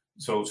played.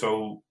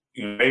 So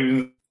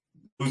Ravens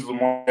lose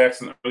Lamar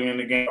Jackson early in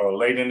the game or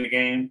late in the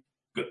game.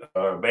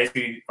 Early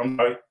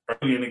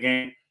in the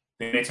game.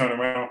 Then they turn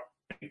around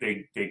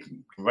they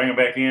bring him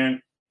back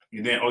in,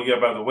 and then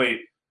by the way,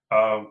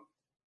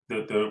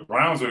 the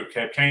Browns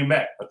came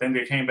back. I think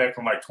they came back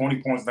from like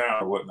 20 points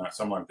down or whatnot,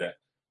 something like that.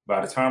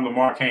 By the time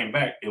Lamar came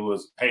back, it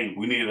was, hey,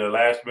 we needed a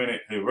last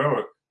minute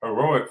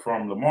heroic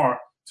from Lamar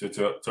to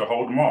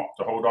hold them off,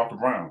 to hold off the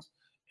Browns.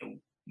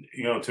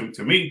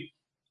 To me,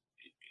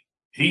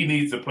 he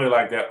needs to play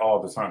like that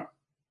all the time,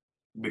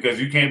 because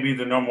you can't be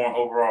the number 1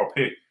 overall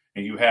pick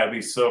and you have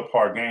these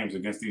subpar games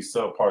against these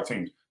subpar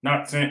teams.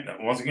 Not saying,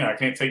 once again, I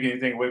can't take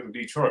anything away from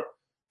Detroit,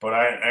 but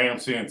I am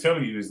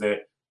telling you is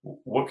that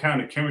what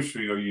kind of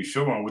chemistry are you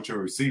showing with your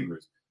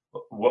receivers?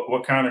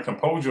 What kind of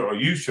composure are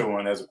you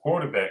showing as a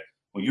quarterback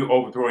when you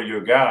overthrow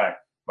your guy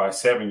by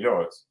 7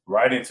 yards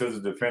right into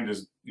the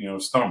defender's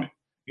stomach?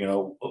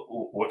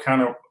 What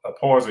kind of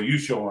pause are you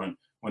showing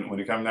when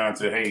it comes down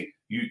to, hey,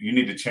 you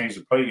need to change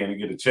the play and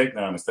get a check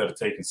down instead of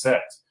taking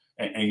sacks?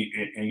 And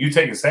you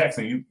taking sacks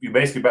and you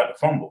basically about to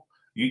fumble.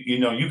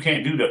 You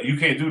can't do that. You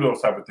can't do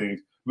those type of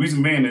things.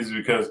 Reason being is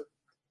because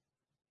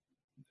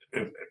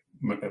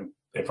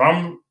if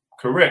I'm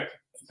correct,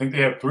 I think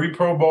they have 3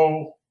 Pro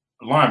Bowl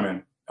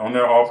linemen on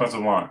their offensive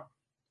line.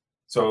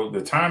 So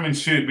the timing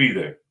should be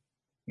there.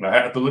 And I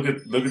have to look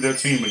at their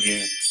team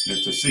again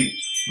to see.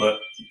 But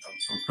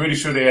I'm pretty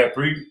sure they have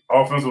 3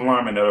 offensive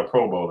linemen that are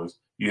Pro Bowlers.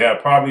 You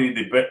have probably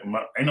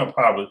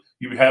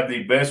you have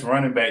the best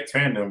running back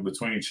tandem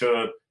between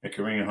Chubb and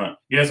Kareem Hunt.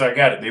 Yes, I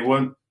got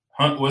it.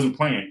 Hunt wasn't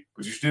playing,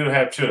 but you still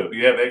have Chubb.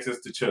 You have access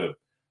to Chubb.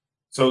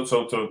 So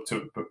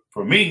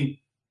for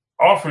me,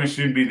 offense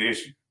shouldn't be the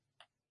issue.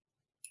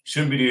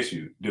 Shouldn't be the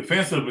issue.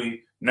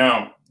 Defensively,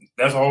 now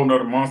that's a whole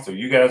nother monster.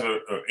 You guys are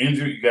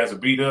injured. You guys are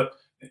beat up.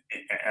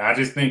 And I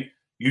just think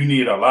you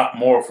need a lot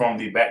more from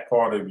the back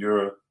part of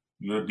your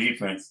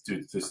defense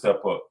to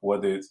step up.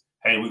 Whether it's,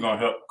 hey, we're going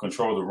to help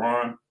control the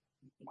run.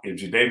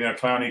 If Jadeveon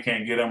Clowney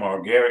can't get him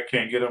or Garrett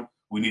can't get him,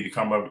 we need to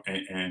come up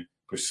and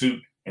pursue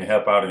and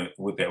help out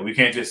with that. We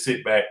can't just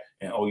sit back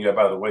and,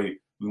 by the way,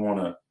 we want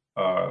to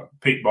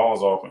pick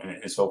balls off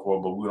and so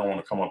forth, but we don't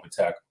want to come up and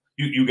tackle.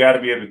 You got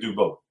to be able to do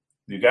both.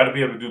 You got to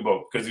be able to do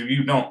both, because if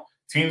you don't,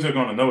 teams are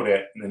going to know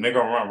that, and they're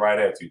going to run right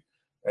at you.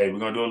 Hey, we're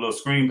going to do a little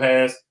screen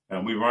pass,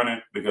 and we running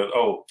because,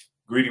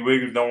 Greedy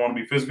Wiggins don't want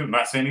to be physical.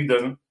 Not saying he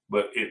doesn't,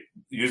 but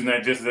using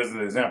that just as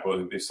an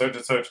example. If such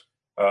and such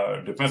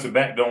defensive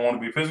back don't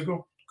want to be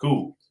physical,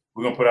 cool.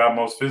 We're going to put our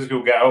most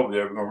physical guy over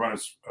there. We're going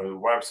to run a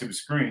wide receiver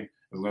screen, and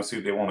we're going to see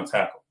if they want to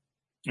tackle.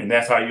 And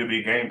that's how you'll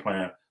be game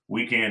plan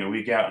week in and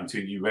week out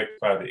until you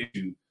rectify the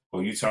issue,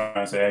 or you try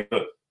and say, hey,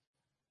 look,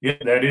 yeah,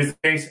 that is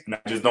the case, and I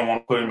just don't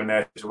want to put him in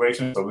that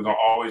situation. So we're going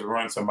to always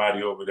run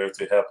somebody over there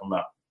to help him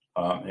out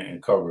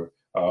and cover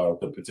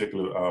the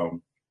particular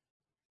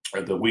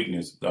the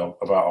weakness of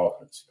our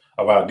offense,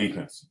 of our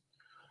defense.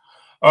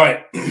 All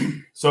right,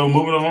 so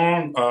moving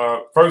along,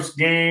 first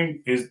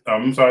game is,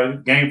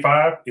 game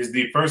 5 is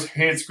the first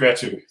head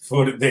scratcher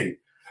for the day.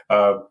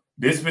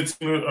 This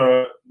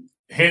particular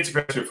head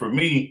scratcher for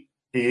me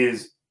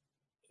is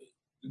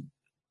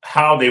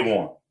how they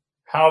won.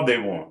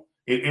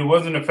 It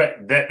wasn't the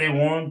fact that they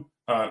won.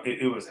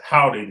 It was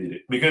how they did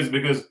it. Because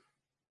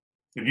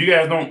if you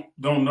guys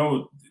don't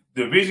know,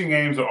 division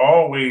games are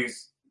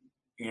always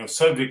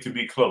subject to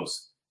be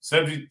close,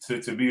 subject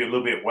to be a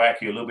little bit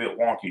wacky, a little bit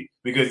wonky,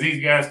 because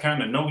these guys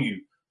kind of know you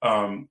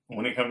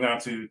when it comes down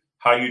to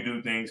how you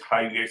do things, how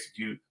you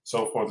execute,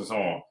 so forth and so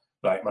on.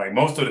 Like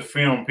most of the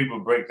film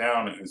people break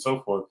down and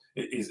so forth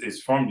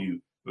is from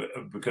you,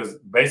 because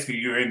basically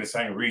you're in the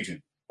same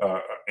region. Or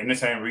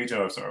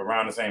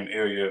around the same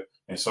area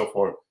and so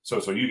forth.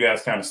 So you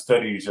guys kind of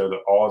study each other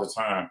all the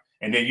time.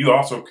 And then you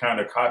also kind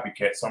of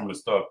copycat some of the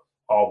stuff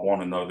off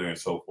one another and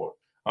so forth.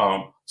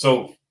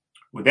 So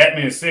with that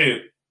being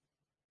said,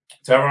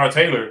 Tyrod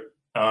Taylor,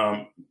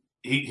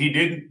 he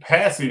didn't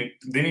pass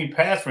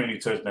for any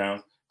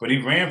touchdowns, but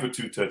he ran for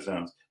 2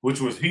 touchdowns,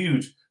 which was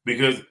huge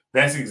because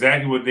that's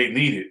exactly what they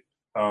needed.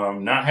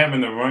 Not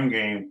having the run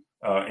game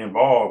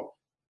involved,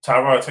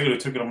 Tyrod Taylor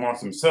took it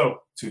amongst himself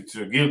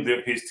to give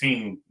his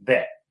team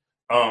that.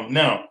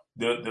 Now,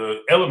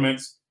 the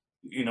elements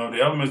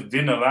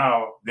didn't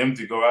allow them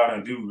to go out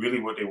and do really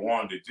what they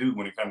wanted to do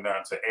when it comes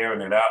down to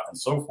airing it out and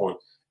so forth.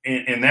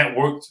 And that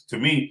worked, to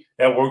me,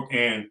 that worked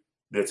in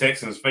the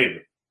Texans' favor.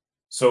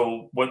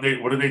 So what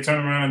did they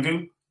turn around and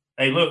do?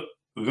 Hey, look,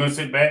 we're going to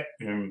sit back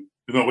and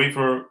we're going to wait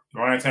for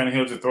Ryan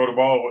Tannehill to throw the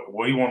ball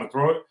where he want to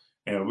throw it.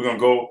 And we're going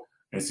to go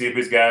and see if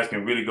his guys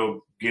can really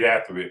go get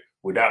after it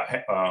without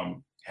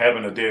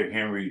having a Derrick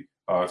Henry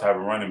type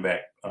of running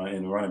back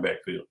in the running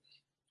back field,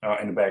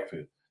 in the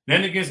backfield.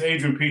 Then against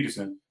Adrian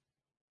Peterson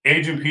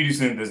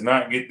does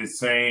not get the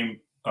same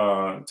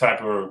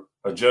type of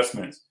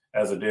adjustments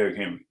as a Derrick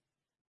Henry.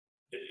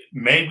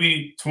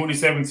 Maybe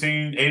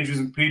 2017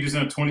 Adrian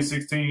Peterson,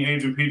 2016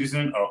 Adrian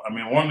Peterson.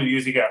 One of the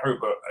years he got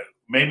hurt, but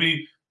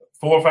maybe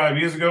 4 or 5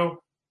 years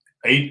ago,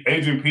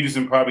 Adrian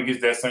Peterson probably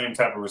gets that same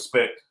type of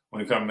respect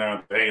when it comes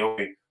down to, hey,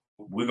 okay,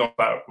 we're going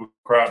to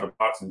crowd the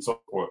box and so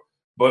forth.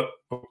 But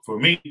for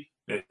me,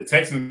 the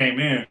Texans came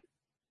in,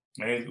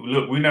 and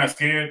look, we're not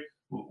scared.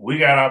 We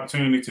got an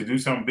opportunity to do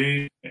something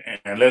big,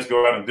 and let's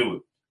go out and do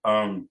it.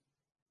 to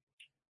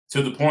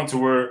the point to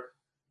where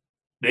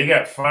they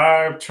got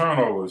 5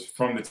 turnovers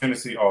from the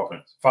Tennessee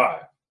offense.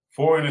 5.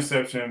 4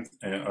 interceptions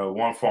and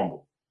 1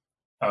 fumble.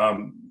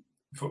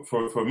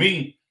 For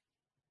me,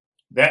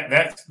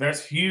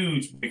 that's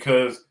huge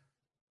because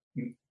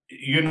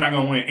you're not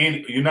going to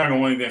win you're not going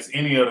to win against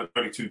any other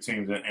 32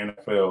 teams in the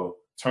NFL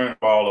turning the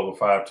ball over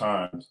 5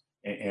 times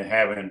and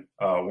having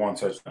 1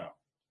 touchdown.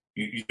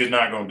 You're just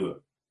not going to do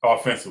it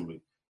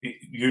offensively.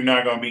 You're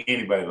not going to beat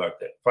anybody like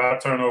that.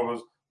 5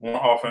 turnovers, 1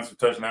 offensive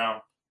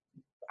touchdown.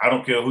 I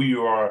don't care who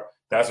you are.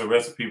 That's a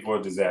recipe for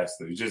a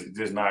disaster. It's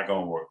just not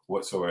going to work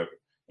whatsoever.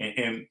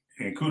 And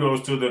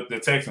kudos to the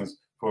Texans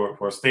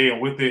for staying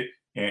with it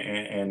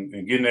and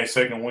getting that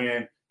second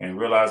win and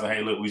realizing,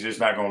 hey, look, we're just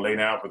not going to lay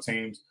down for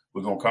teams.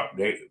 We're going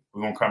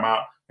to come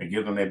out and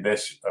give them their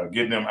best,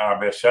 give them our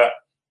best shot.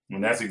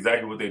 And that's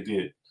exactly what they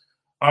did.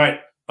 All right,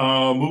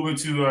 moving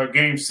to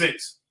Game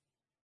 6.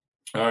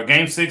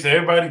 Game 6,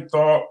 everybody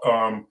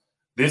thought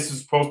this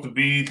is supposed to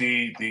be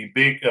the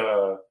big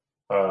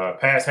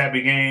pass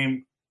happy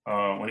game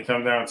when it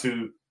comes down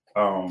to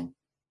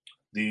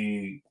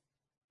the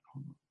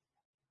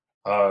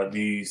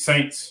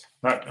Saints.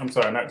 Not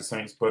the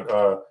Saints, but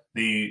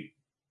the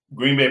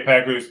Green Bay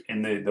Packers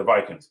and the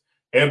Vikings.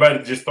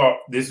 Everybody just thought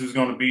this was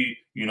going to be,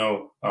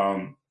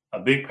 a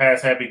big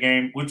pass happy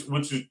game, which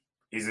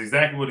is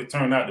exactly what it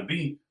turned out to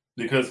be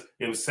because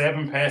it was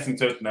 7 passing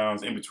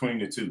touchdowns in between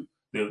the two.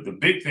 The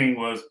big thing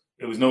was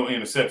it was no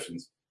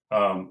interceptions.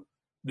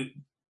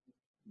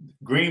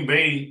 Green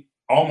Bay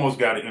almost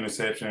got an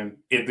interception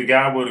if the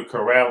guy would have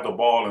corralled the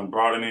ball and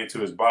brought it into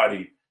his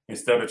body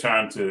instead of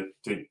trying to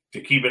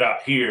keep it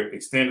out here,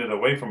 extend it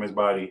away from his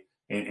body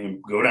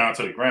and go down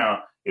to the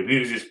ground. If he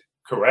had just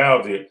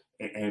corralled it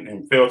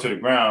and fell to the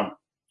ground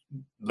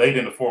late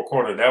in the fourth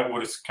quarter, that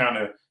would have kind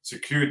of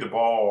secured the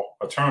ball,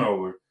 a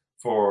turnover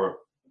for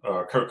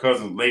Kirk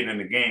Cousins late in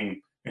the game.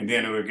 And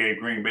then it would have gave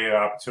Green Bay an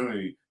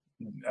opportunity,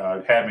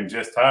 having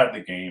just tied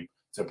the game,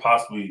 to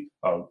possibly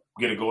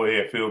get a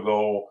go-ahead field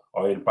goal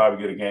or they'd probably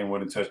get a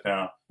game-winning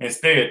touchdown.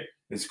 Instead,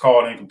 it's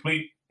called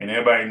incomplete, and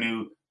everybody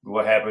knew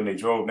what happened. They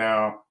drove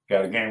down,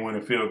 got a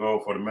game-winning field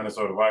goal for the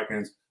Minnesota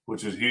Vikings,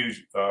 which is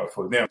huge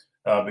for them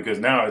because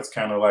now it's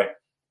kind of like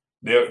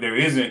there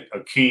isn't a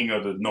king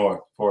of the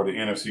North for the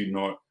NFC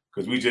North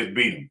because we just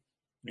beat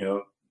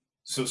them,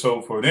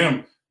 So for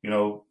them,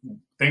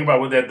 think about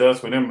what that does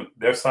for them,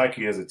 their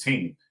psyche as a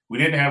team. We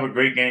didn't have a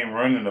great game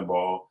running the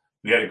ball.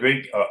 We had a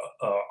great,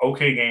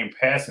 okay game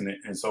passing it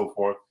and so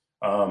forth.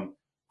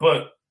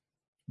 But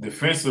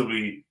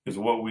defensively is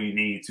what we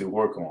need to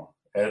work on.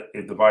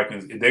 If the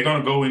Vikings, if they're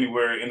going to go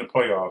anywhere in the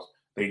playoffs,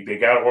 they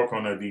got to work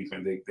on their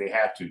defense. They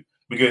have to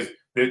because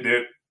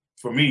they're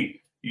for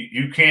me,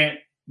 you can't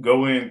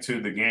go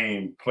into the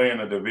game playing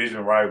a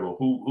division rival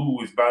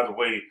who is, by the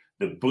way,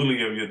 the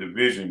bully of your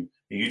division,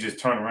 and you just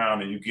turn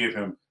around and you give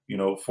him,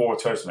 4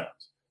 touchdowns.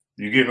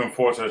 You give him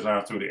 4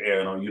 touchdowns through the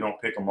air. You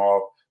don't pick him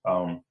off.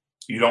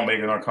 You don't make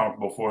it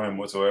uncomfortable for him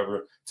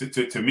whatsoever.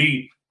 To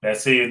me,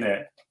 that's saying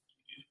that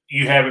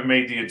you haven't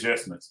made the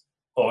adjustments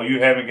or you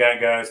haven't got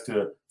guys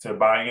to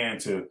buy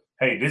into,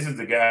 hey, this is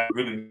the guy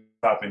really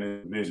stopping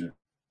the division.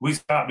 We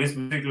stop this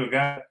particular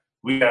guy,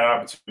 we got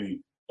an opportunity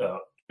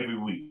every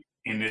week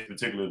in this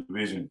particular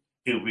division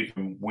if we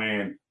can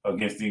win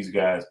against these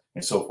guys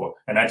and so forth.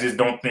 And I just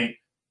don't think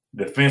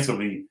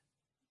defensively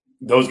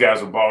those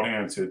guys were bought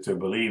in to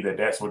believe that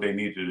that's what they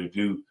needed to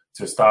do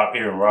to stop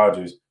Aaron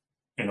Rodgers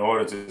in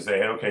order to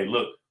say, okay,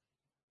 look,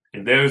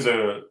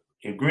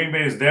 if Green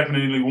Bay is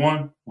definitely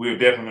 1, we're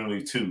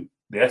definitely 2.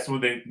 That's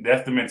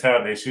the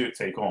mentality they should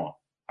take on.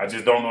 I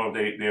just don't know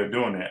if they're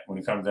doing that when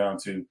it comes down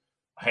to,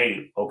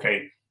 hey,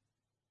 okay,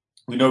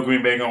 we know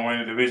Green Bay gonna win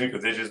the division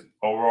because they're just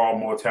overall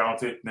more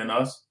talented than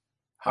us.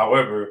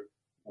 However,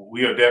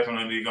 we are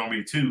definitely gonna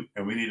be 2,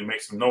 and we need to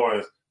make some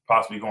noise,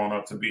 possibly going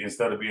up to be,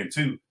 instead of being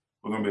 2,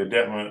 we're gonna be a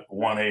definite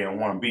 1A and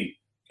 1B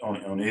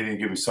on any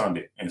given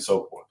Sunday and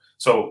so forth.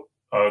 So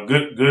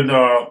good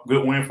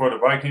win for the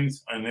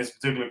Vikings in this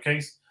particular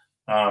case.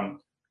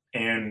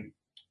 And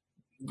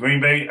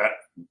Green Bay,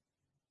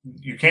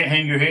 you can't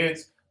hang your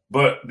heads,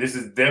 but this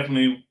is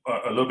definitely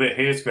a little bit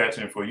head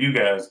scratching for you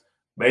guys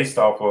based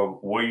off of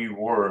where you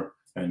were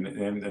and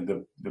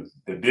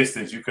the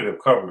distance you could have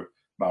covered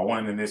by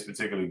winning this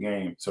particular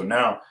game. So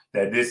now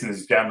that distance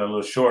has gotten a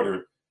little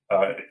shorter,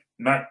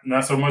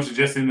 not so much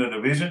just in the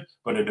division,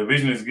 but the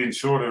division is getting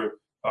shorter.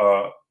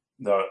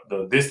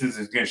 The distance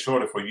is getting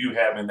shorter for you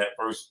having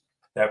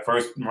that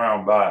first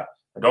round bye.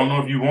 I don't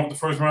know if you want the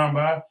first round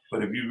bye,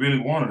 but if you really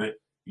wanted it,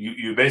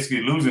 you're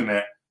basically losing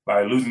that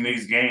by losing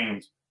these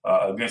games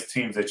against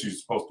teams that you're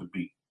supposed to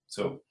beat.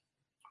 So,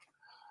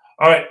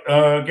 all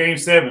right, Game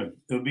 7.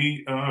 It'll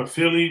be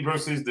Philly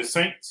versus the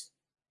Saints.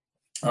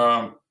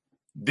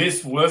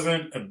 This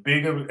wasn't a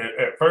big of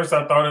at first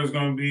I thought it was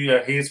going to be a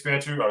head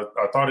scratcher.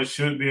 I thought it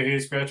should be a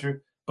head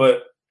scratcher.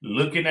 But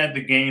looking at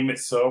the game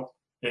itself,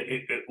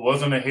 it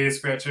wasn't a head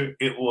scratcher.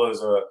 It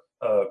was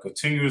a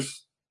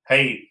continuous,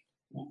 hey,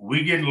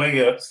 we getting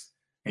layups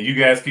and you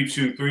guys keep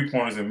shooting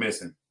 3-pointers and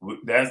missing.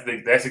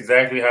 That's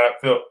exactly how it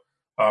felt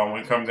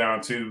when it comes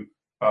down to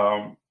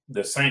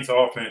the Saints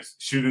offense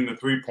shooting the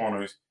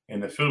 3-pointers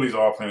and the Phillies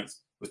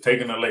offense was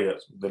taking the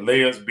layups. The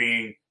layups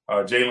being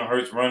Jalen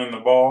Hurts running the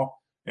ball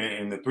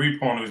and the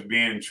 3-pointers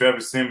being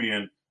Travis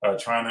Simeon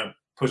trying to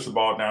push the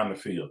ball down the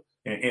field.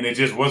 And it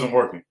just wasn't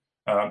working.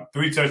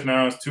 3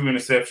 touchdowns, 2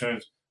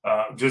 interceptions.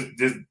 Just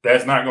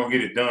that's not going to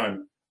get it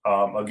done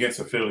against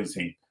a Phillies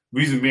team.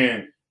 Reason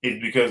being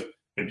is because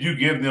if you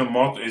give them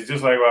multiple, it's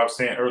just like what I was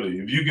saying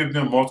earlier. If you give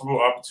them multiple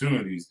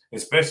opportunities,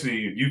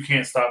 especially if you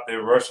can't stop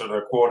their rush of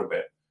their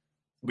quarterback,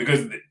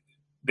 because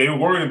they were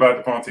worried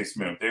about Devontae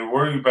Smith. They were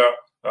worried about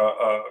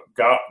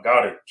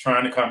Goddard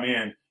trying to come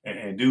in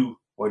and do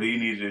what he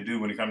needed to do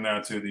when it comes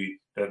down to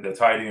the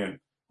tight end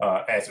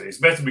aspect,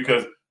 especially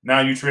because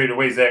now you trade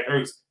away Zach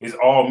Ertz. It's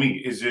all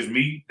me. It's just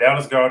me,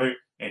 Dallas Goedert,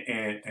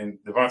 and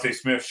Devontae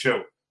Smith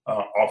show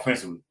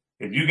offensively.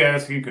 If you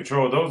guys can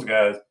control those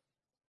guys,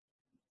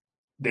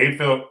 they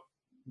felt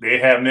they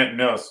have nothing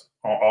else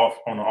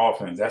on the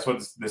offense. That's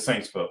what the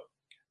Saints felt.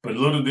 But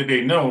little did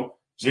they know,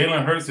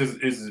 Jalen Hurts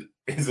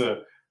is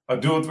a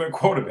dual threat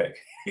quarterback.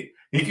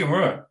 He can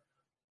run.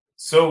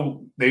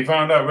 So they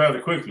found out rather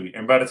quickly.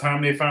 And by the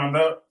time they found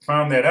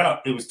that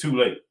out, it was too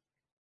late.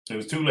 It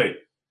was too late,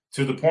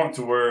 to the point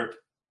to where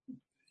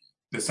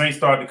the Saints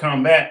started to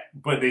come back,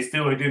 but they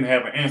still didn't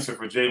have an answer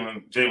for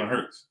Jalen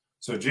Hurts.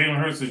 So Jalen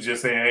Hurts is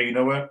just saying, hey, you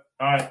know what?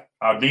 All right,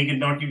 I'll dink and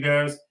dunk you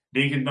guys.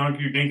 Dink and dunk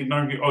you.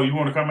 Oh, you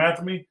want to come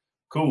after me?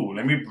 Cool.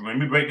 Let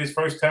me break this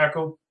first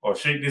tackle or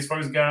shake this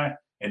first guy,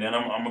 and then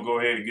I'm gonna go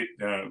ahead and get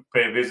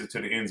pay a visit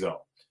to the end zone.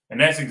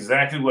 And that's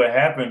exactly what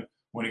happened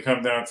when it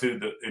comes down to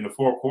in the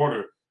fourth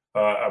quarter.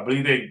 I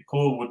believe they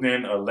pulled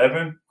within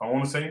 11. I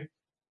want to say.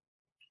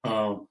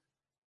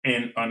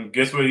 And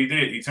guess what he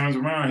did? He turns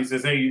around. He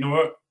says, "Hey, you know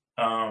what?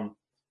 I'm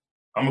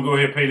gonna go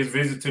ahead and pay this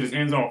visit to this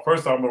end zone.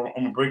 First off, I'm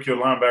gonna break your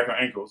linebacker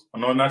ankles.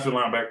 No, not your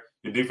linebacker,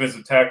 your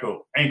defensive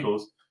tackle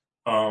ankles.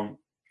 And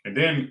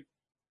then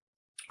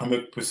I'm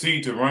gonna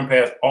proceed to run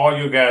past all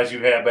your guys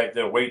you have back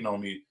there waiting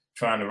on me,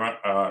 trying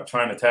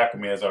to tackle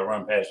me as I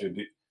run past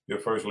your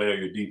first layer of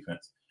your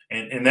defense."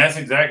 And that's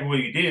exactly what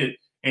he did.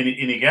 And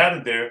he got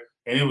it there,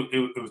 and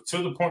it was to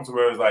the point to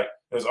where it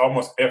was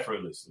almost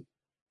effortlessly.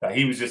 Like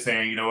he was just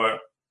saying, you know what,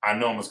 I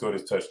know I'm gonna score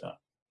this touchdown.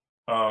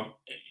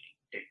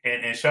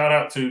 And shout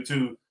out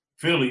to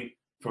Philly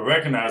for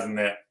recognizing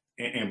that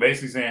and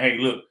basically saying, hey,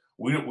 look,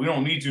 we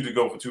don't need you to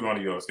go for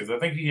 200 yards, because I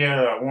think he had,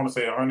 I want to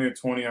say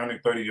 120,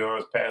 130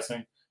 yards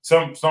passing,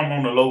 some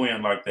on the low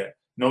end like that.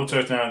 No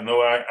touchdowns, no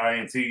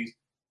INTs,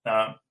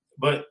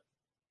 but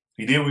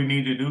he did what he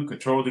needed to do: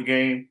 control the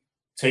game,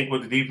 take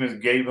what the defense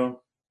gave him,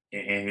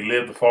 and he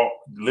lived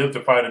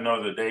to fight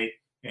another day.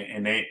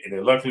 And they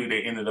luckily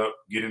they ended up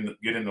getting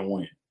the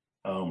win.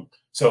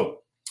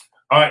 So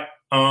all right.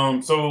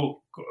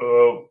 So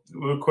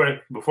real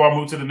quick, before I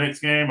move to the next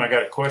game, I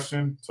got a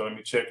question. So let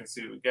me check and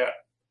see what we got.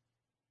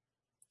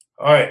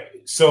 All right.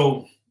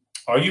 So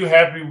are you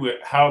happy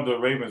with how the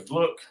Ravens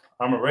look?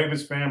 I'm a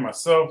Ravens fan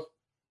myself.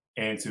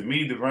 And to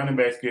me, the running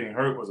backs getting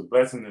hurt was a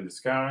blessing in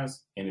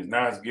disguise. And it's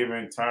now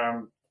giving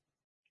time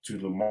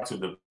to Lamar to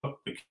develop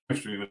the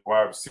chemistry with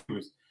wide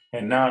receivers.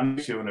 And now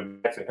next year when the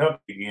backs are healthy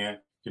again,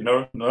 you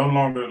no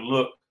longer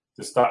look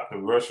to stop the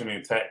rushing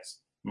attacks.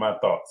 My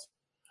thoughts.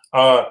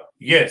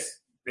 Yes.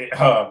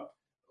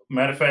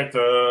 Matter of fact,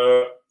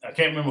 I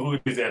can't remember who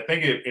it is. I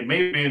think it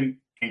may have been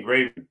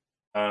Engraven.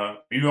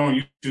 You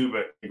on YouTube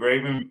at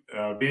Engraven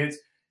Bids.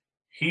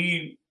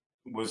 He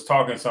was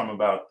talking something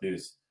about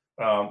this,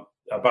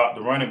 about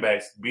the running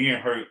backs being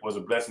hurt was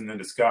a blessing in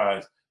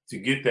disguise to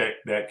get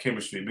that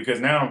chemistry.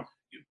 Because now,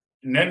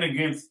 nothing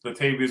against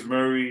Latavius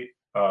Murray,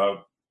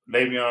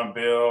 Le'Veon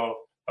Bell,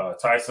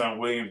 Tyson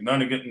Williams,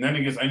 none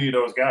against any of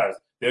those guys.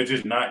 They're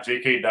just not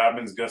J.K.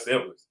 Dobbins, Gus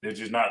Edwards. They're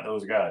just not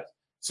those guys.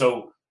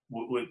 So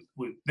with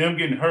them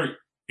getting hurt,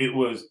 it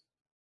was,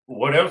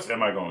 what else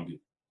am I going to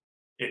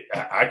do?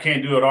 I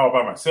can't do it all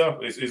by myself.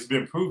 It's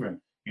been proven.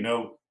 You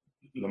know,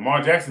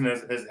 Lamar Jackson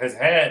has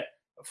had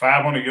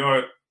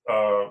 500-yard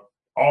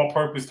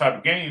all-purpose type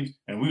of games,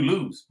 and we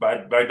lose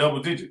by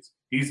double digits.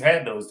 He's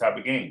had those type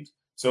of games.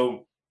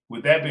 So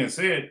with that being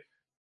said,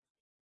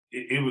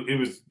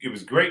 it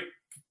was great.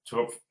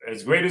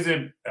 As great as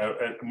it,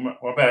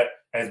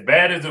 as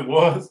bad as it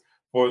was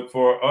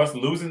for us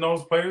losing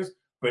those players,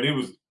 but it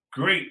was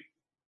great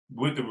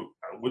with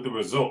the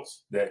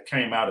results that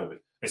came out of it,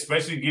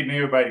 especially getting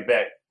everybody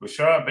back.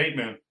 Rashad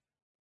Bateman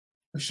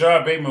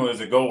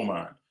is a gold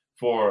mine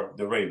for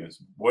the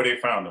Ravens, where they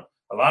found him.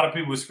 A lot of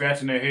people were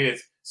scratching their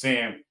heads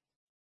saying,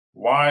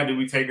 why did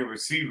we take a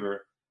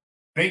receiver,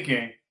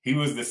 thinking he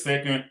was the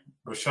second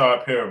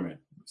Rashad Perriman,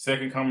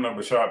 second coming of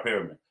Rashad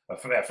Perriman, a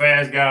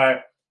fast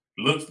guy.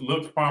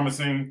 Looks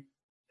promising,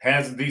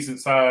 has a decent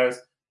size.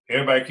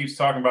 Everybody keeps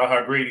talking about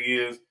how great he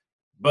is,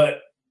 but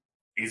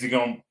is he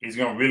going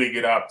to really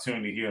get an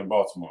opportunity here in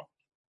Baltimore?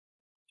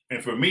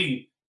 And for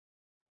me,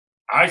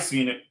 I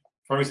seen it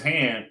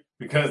firsthand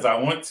because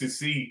I went to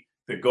see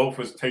the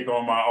Gophers take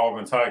on my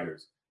Auburn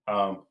Tigers.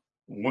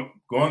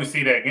 Going to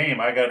see that game,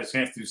 I got a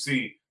chance to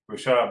see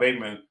Rashad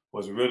Bateman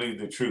was really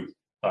the truth.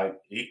 Like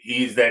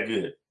he's that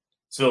good.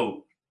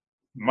 So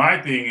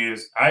my thing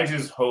is, I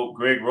just hope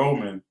Greg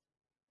Roman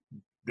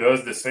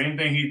does the same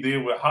thing he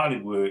did with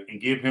Hollywood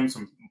and give him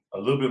a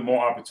little bit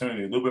more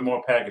opportunity, a little bit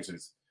more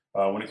packages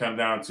when it comes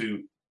down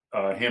to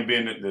him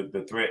being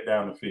the threat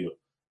down the field.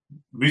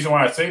 The reason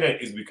why I say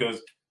that is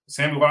because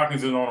Sammy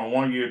Watkins is on a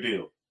 1-year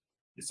deal.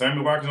 If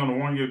Sammy Watkins on a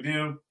 1-year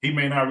deal, he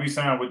may not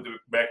re-sign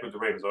back with the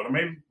Ravens. Or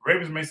maybe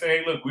Ravens may say,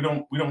 "Hey, look, we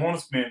don't want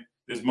to spend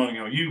this money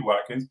on you,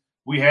 Watkins.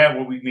 We have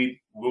what we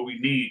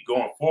need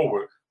going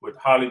forward with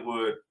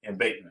Hollywood and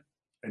Bateman."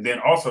 And then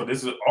also,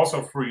 this is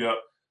also free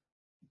up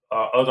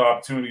other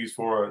opportunities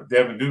for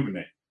Devin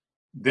Duvernay.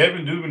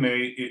 Devin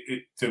Duvernay,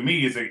 to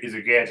me, is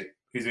a gadget.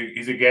 He's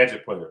a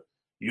gadget player.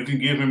 You can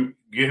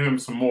give him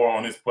some more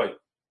on his plate.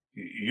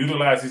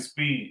 Utilize his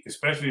speed,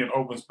 especially in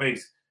open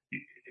space.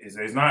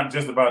 It's not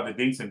just about the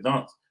dinks and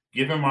dunks.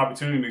 Give him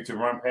opportunity to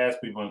run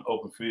past people in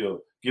open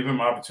field. Give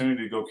him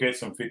opportunity to go catch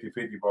some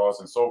 50-50 balls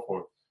and so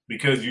forth.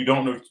 Because you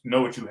don't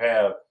know what you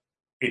have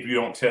if you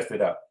don't test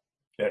it out.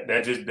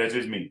 That's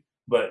just me.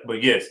 But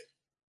yes,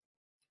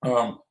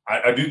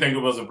 I do think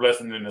it was a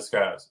blessing in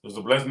disguise. It was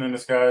a blessing in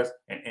disguise,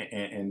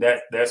 and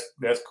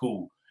that's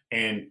cool.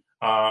 And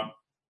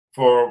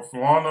for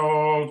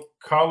Ronald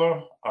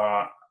Collar,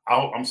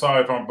 I'm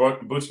sorry if I'm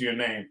butchering your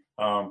name,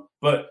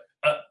 but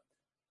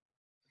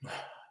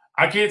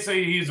I can't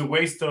say he's a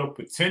waste of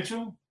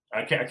potential.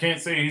 I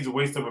can't say he's a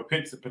waste of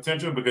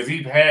potential because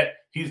he's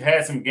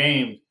had some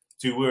games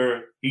to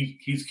where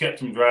he's kept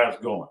some drives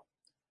going.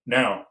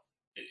 Now,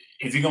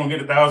 is he going to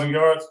get 1,000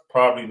 yards?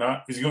 Probably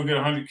not. Is he going to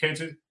get 100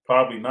 catches?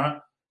 Probably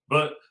not.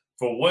 But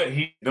for what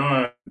he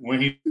done when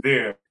he was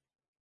there,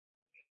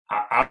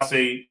 I'll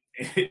say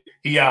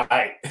he all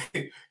right.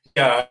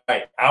 I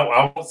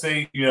won't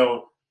say,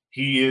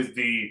 he is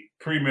the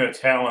premier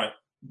talent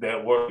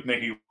that what I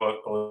think he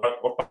was or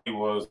what he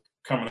was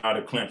coming out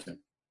of Clemson.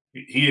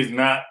 He has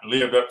not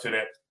lived up to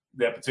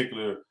that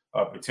particular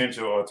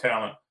potential or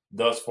talent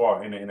thus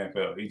far in the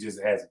NFL. He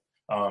just hasn't.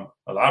 A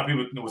lot of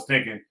people was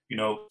thinking,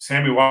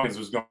 Sammy Watkins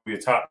was going to be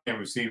a top 10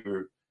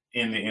 receiver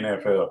in the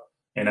NFL.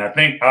 And I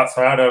think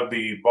outside of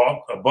the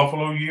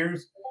Buffalo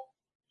years,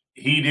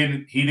 he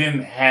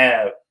didn't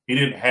have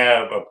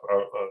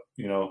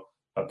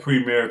a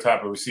premier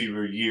type of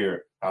receiver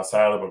year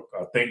outside of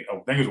I think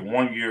it was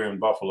 1 year in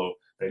Buffalo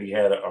that he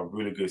had a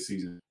really good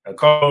season. A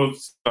couple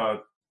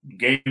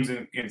games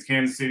in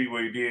Kansas City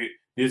where he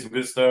did some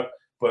good stuff,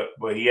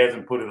 but he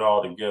hasn't put it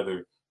all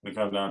together when it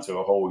comes down to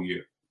a whole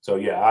year. So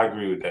yeah, I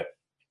agree with that.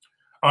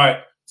 All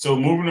right, so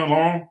moving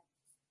along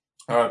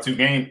to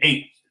game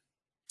 8.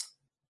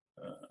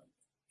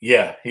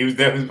 Yeah, he was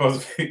definitely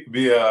supposed to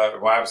be a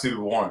wide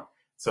receiver 1.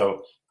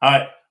 So, all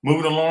right,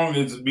 moving along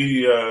is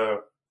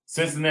the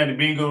Cincinnati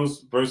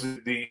Bengals versus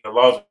the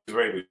Las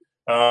Vegas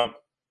Raiders.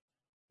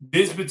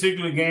 This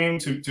particular game,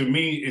 to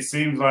me, it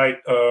seems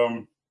like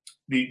the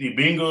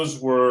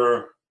Bengals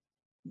was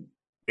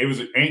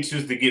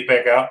anxious to get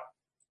back out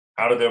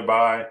of their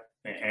bye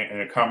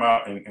and come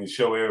out and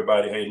show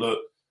everybody, hey, look,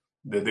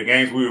 the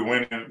games we were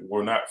winning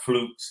were not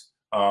flukes.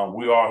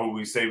 We are who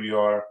we say we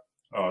are.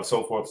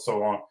 So forth and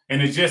so on.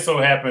 And it just so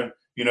happened,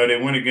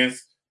 they went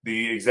against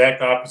the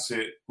exact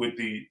opposite with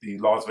the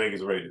Las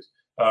Vegas Raiders.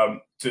 To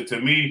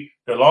me,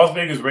 the Las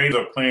Vegas Raiders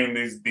are playing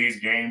these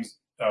games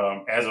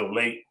as of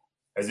late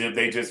as if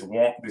they just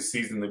want this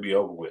season to be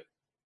over with.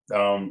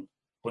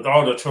 With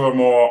all the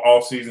turmoil,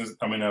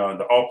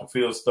 the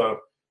off-the-field stuff,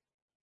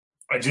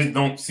 I just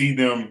don't see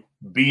them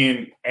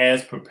being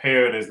as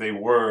prepared as they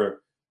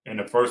were in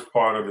the first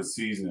part of the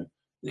season.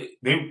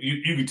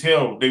 You could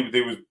tell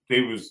they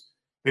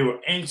were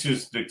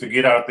anxious to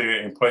get out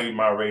there and play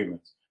my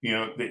Ravens.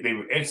 They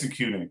were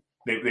executing.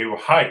 They were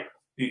hyped.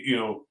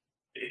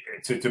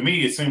 To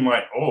me, it seemed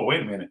like, oh,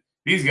 wait a minute.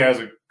 These guys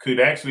could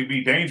actually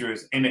be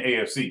dangerous in the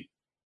AFC,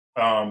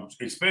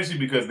 especially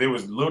because there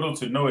was little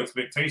to no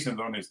expectations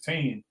on this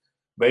team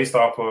based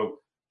off of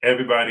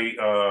everybody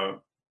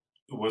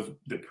was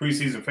the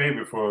preseason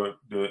favorite for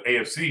the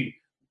AFC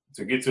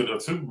to get to the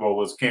Super Bowl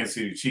was Kansas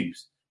City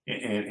Chiefs.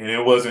 And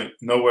it wasn't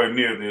nowhere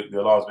near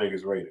the Las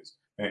Vegas Raiders.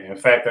 In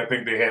fact, I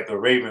think they had the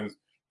Ravens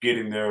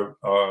getting there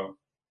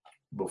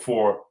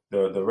before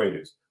the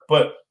Raiders.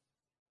 But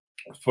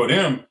for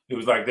them, it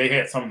was like they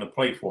had something to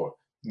play for.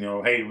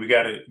 Hey, we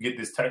got to get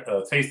this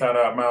taste out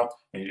of our mouth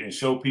and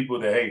show people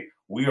that, hey,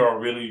 we are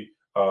really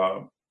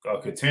a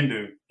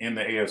contender in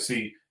the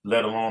AFC,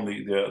 let alone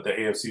the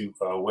AFC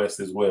West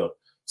as well.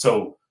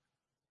 So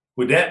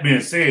with that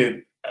being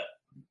said,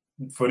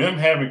 for them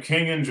having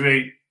Kenyon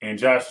Drake and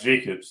Josh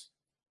Jacobs,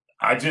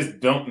 I just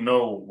don't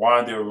know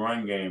why their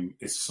run game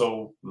is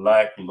so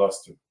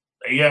lackluster.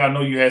 Yeah, I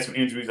know you had some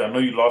injuries. I know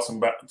you lost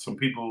some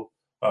people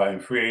in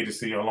free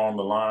agency along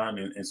the line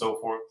and so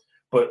forth.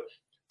 But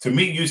to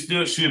me, you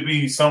still should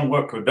be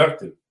somewhat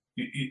productive.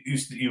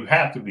 You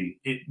have to be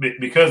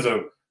because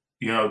of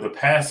the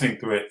passing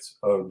threats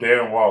of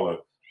Darren Waller.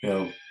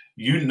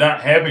 You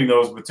not having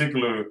those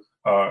particular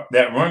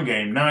that run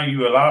game. Now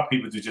you allow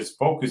people to just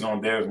focus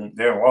on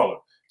Darren Waller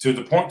to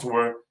the point to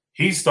where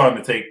he's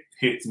starting to take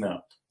hits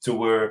now. To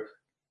where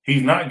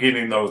he's not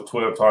getting those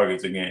 12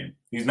 targets a game.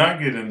 He's not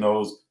getting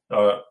those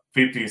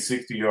 50 and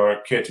 60-yard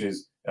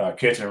catches,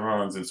 catching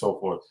runs and so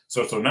forth.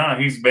 So now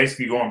he's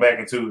basically going back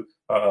into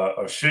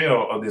a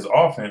shell of this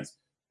offense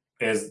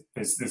as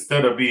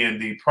instead of being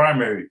the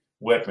primary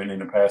weapon in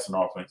the passing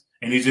offense.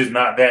 And he's just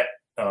not that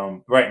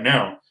right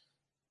now.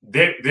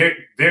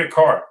 Derek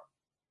Carr,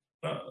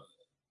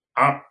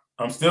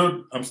 I'm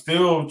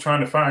still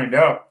trying to find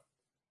out,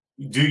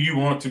 do you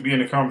want to be in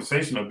the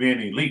conversation of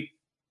being elite?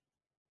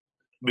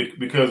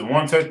 Because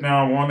one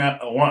touchdown, one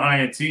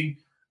INT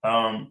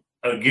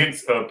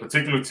against a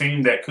particular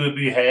team that could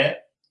be had.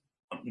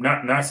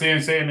 Not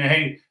saying that,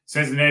 hey,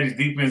 Cincinnati's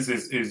defense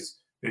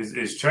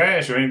is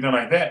trash or anything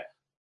like that.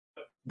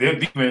 Their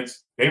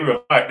defense, they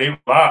rely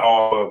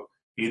off of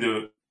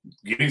either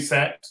getting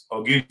sacks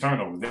or getting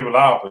turnovers. They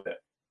rely off of that.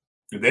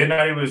 If they're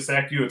not able to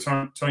sack you or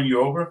turn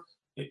you over,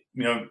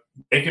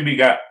 they can be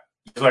got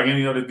just like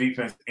any other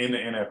defense in the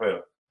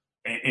NFL.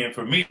 And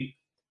for me,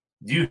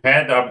 you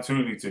had the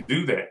opportunity to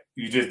do that.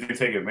 You just didn't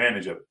take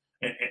advantage of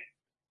it.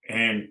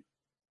 And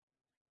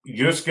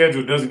your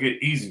schedule doesn't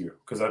get easier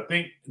because I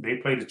think they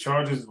play the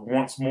Chargers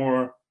once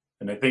more,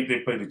 and I think they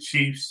play the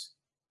Chiefs.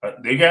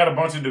 They got a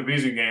bunch of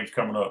division games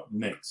coming up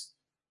next.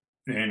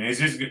 And it's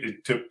just,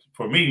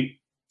 for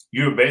me,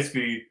 you're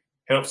basically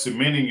help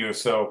cementing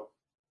yourself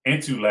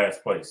into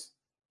last place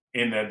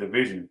in that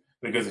division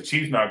because the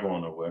Chiefs not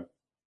going nowhere.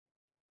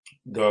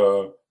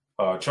 The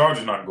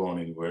Chargers not going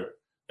anywhere.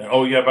 And,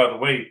 oh, yeah, by the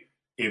way,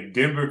 if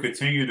Denver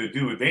continue to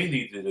do what they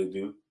needed to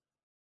do,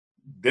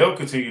 they'll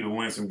continue to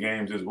win some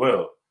games as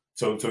well.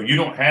 So you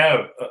don't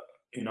have,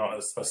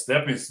 a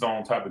stepping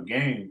stone type of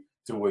game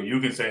to where you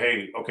can say,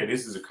 hey, okay,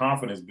 this is a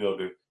confidence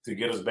builder to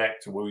get us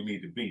back to where we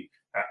need to be.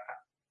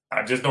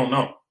 I just don't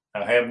know.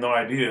 I have no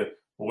idea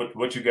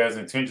what you guys'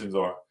 intentions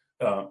are.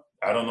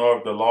 I don't know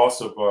if the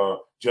loss of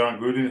John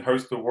Gruden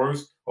hurts the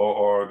worst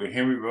or the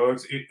Henry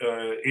Ruggs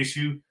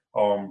issue.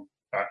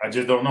 I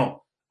just don't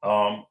know.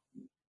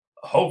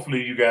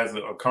 Hopefully you guys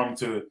will come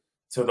to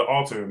the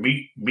altar,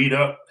 meet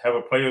up, have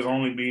a players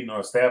only meeting or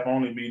a staff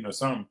only meeting or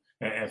something,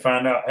 and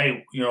find out,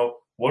 hey,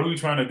 what are we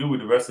trying to do with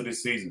the rest of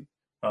this season?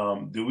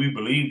 Do we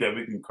believe that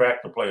we can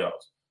crack the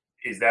playoffs?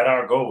 Is that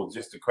our goal,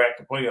 just to crack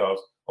the playoffs,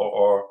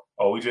 or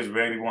we just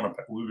really want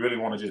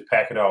to just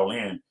pack it all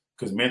in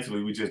because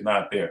mentally we're just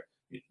not there?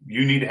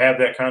 You need to have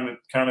that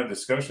kind of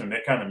discussion,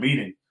 that kind of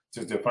meeting,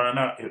 to find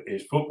out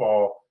is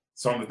football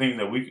some of the things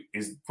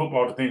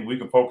the thing we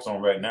can focus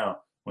on right now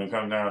when it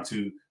comes down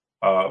to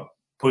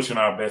pushing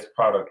our best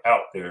product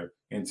out there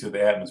into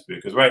the atmosphere.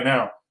 Because right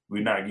now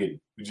we're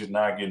just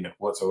not getting it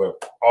whatsoever.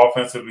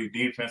 Offensively,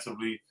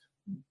 defensively,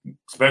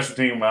 special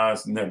team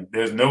wise,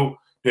 there's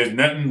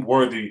nothing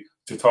worthy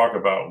to talk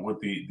about with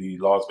the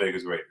Las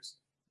Vegas Raiders.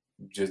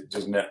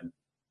 Just nothing.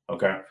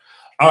 Okay.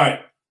 All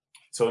right.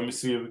 So let me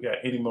see if we got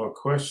any more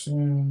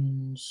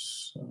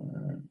questions. All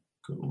right,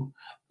 cool.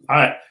 All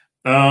right.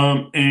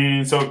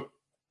 And so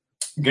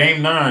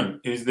Game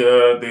 9 is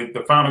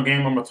the final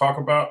game I'm going to talk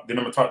about. Then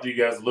I'm going to talk to you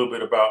guys a little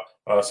bit about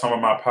some of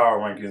my power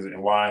rankings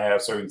and why I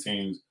have certain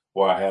teams,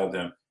 why I have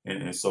them,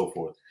 and so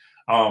forth.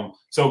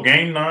 So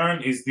Game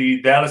 9 is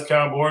the Dallas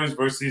Cowboys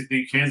versus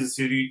the Kansas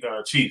City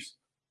Chiefs.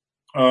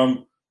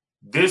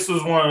 This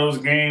was one of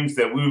those games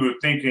that we were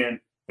thinking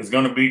is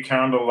going to be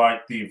kind of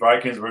like the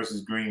Vikings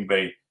versus Green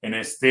Bay. And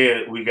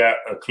instead, we got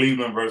a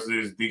Cleveland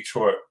versus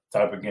Detroit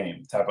type of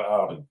game, type of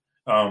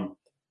outing.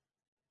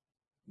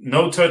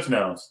 No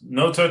touchdowns,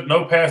 no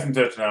passing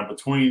touchdown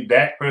between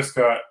Dak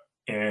Prescott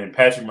and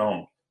Patrick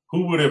Mahomes.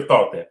 Who would have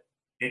thought that?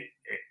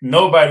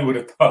 Nobody would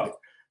have thought it.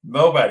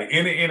 Nobody.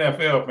 Any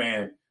NFL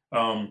fan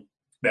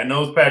that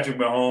knows Patrick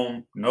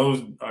Mahomes,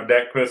 knows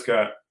Dak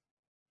Prescott,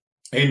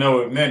 they know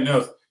if nothing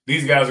else,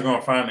 these guys are going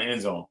to find the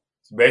end zone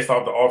based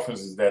off the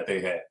offenses that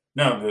they had.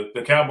 Now,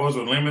 the Cowboys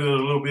were limited a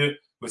little bit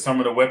with some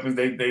of the weapons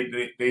they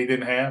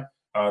didn't have.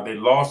 They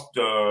lost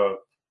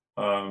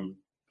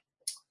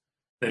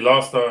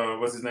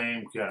what's his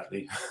name? God,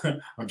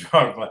 I'm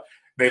drawing a blank.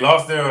 They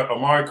lost their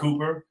Amari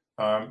Cooper.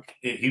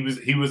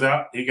 He was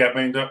out. He got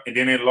banged up, and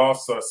then they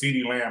lost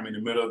CeeDee Lamb in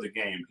the middle of the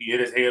game. He hit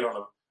his head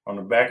on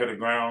the back of the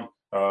ground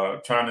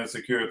trying to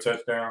secure a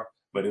touchdown,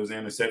 but it was an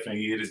interception.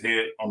 He hit his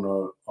head on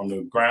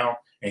the ground,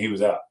 and he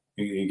was out.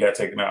 He got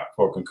taken out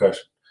for a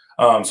concussion.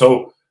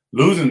 So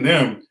losing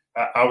them,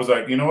 I was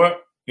like, you know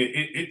what?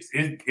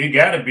 It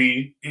got to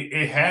be.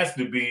 It has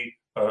to be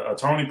a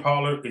Tony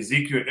Pollard,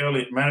 Ezekiel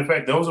Elliott. Matter of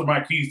fact, those are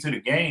my keys to the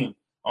game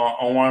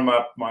on one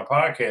of my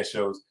podcast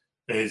shows.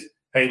 Is,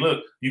 hey,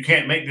 look, you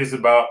can't make this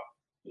about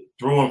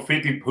throwing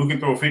 50. Who can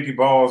throw 50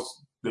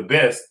 balls the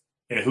best,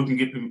 and who can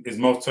get them as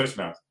most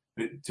touchdowns?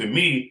 To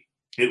me,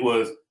 it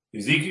was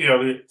Ezekiel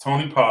Elliott,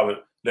 Tony Pollard.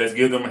 Let's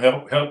give them a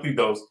healthy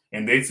dose.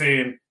 And they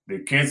saying the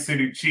Kansas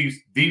City Chiefs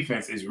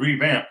defense is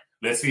revamped.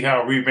 Let's see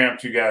how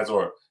revamped you guys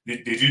are.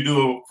 Did you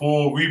do a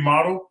full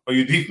remodel of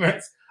your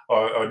defense,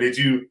 or did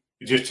you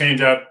just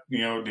change out,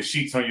 the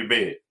sheets on your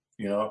bed?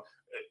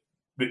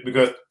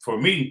 Because for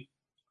me,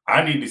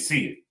 I need to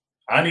see it.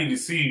 I need to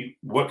see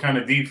what kind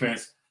of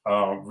defense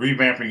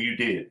revamping you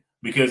did.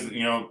 Because,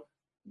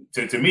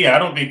 to me, I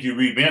don't think you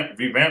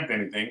revamped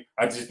anything.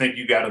 I just think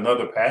you got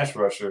another pass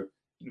rusher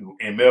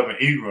in Melvin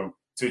Ingram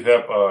to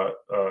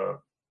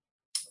help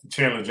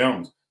Chandler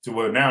Jones, to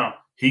where now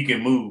he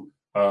can move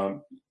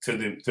to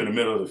the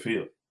middle of the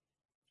field.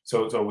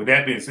 So with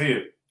that being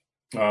said,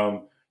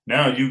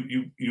 now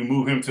you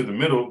move him to the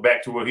middle,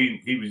 back to where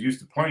he was used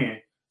to playing.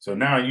 So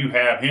now you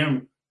have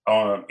him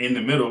in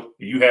the middle.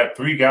 You have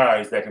three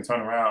guys that can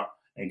turn around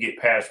and get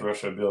pass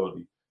rush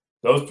ability.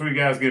 Those three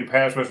guys getting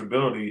pass rush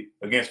ability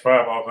against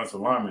 5 offensive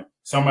linemen,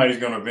 somebody's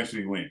going to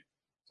eventually win.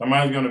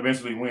 Somebody's going to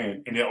eventually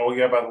win. And then, oh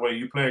yeah, by the way,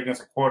 you play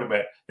against a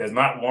quarterback that's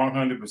not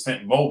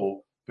 100%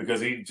 mobile because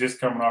he's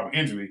just coming off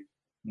injury.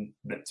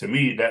 To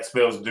me, that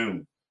spells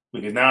doom,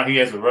 because now he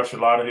has to rush a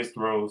lot of his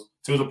throws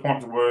to the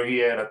point to where he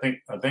had, I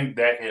think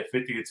Dak had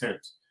 50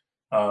 attempts.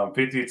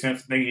 50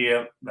 attempts. I think he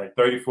had like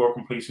 34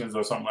 completions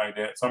or something like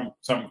that.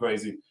 Something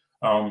crazy.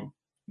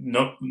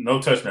 No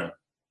touchdown.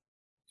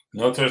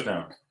 No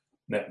touchdown.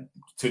 That,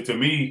 to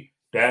me,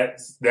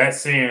 that's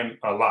saying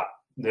a lot.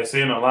 They're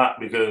saying a lot,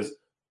 because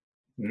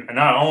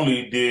not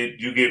only did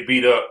you get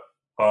beat up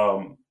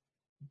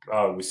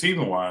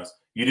receiving wise,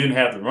 you didn't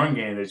have the run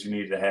game that you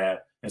needed to have.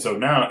 And so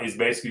now it's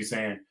basically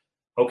saying,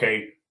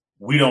 okay,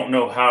 we don't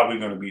know how we're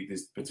going to beat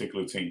this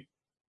particular team.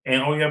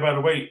 And oh yeah, by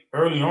the way,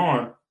 early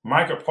on,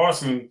 Micah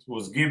Parsons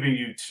was giving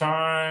you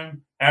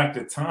time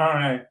after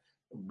time,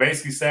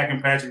 basically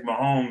sacking Patrick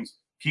Mahomes,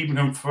 keeping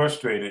him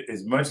frustrated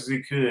as much as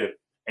he could,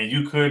 and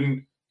you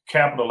couldn't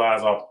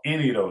capitalize off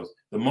any of those.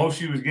 The most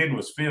you was getting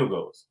was field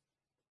goals.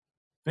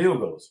 Field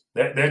goals.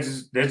 That's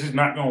just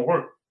not going to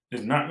work.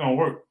 It's not going to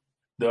work.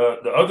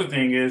 The other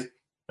thing is,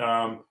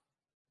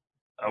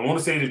 I want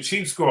to say the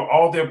Chiefs score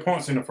all their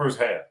points in the first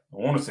half. I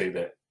want to say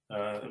that.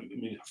 Let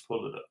me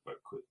pull it up right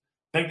quick.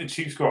 I think the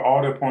Chiefs score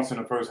all their points in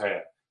the first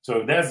half.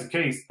 So if that's the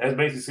case, that's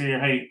basically saying,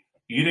 hey,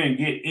 you didn't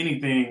get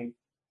anything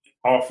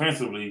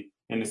offensively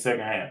in the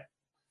second half.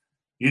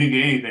 You didn't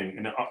get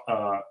anything.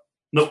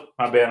 Nope,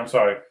 my bad. I'm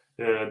sorry.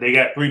 They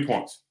got 3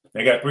 points.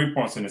 They got 3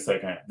 points in the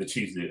second half. The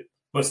Chiefs did.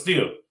 But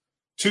still,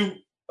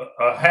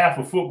 a half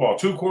of football,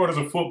 2 quarters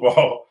of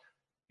football,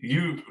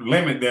 you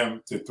limit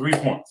them to 3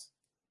 points.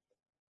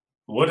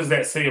 What does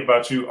that say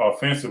about you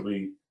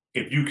offensively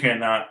if you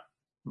cannot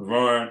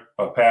run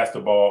or pass the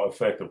ball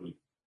effectively?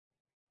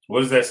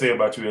 What does that say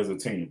about you as a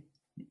team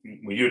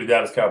when you're the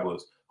Dallas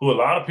Cowboys, who a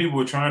lot of people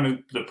were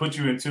trying to put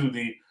you into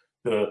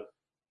the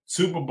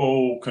Super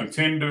Bowl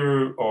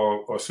contender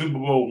or Super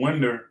Bowl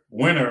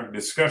winner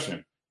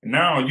discussion?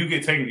 Now you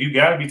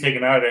got to be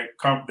taken out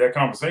of that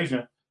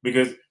conversation,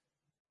 because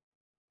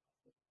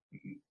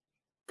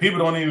people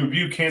don't even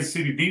view Kansas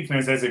City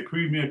defense as a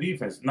premier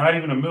defense, not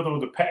even a middle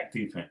of the pack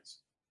defense.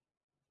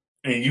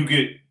 And you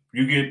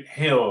get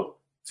held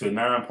to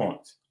 9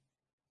 points.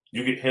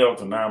 You get held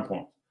to 9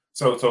 points.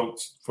 So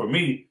for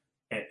me,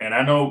 and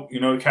I know,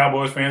 the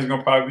Cowboys fans are going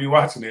to probably be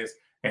watching this,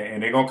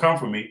 and they're going to come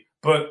for me,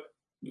 but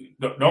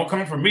don't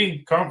come for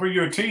me. Come for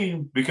your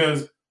team,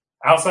 because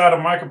outside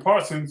of Micah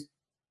Parsons,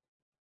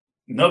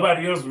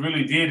 nobody else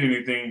really did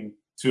anything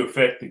to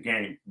affect the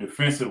game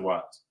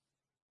defensive-wise.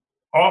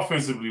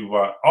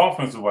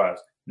 Offensive-wise,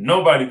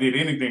 nobody did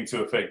anything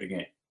to affect the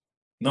game.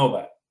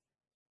 Nobody.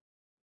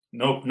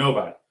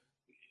 Nobody.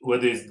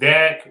 Whether it's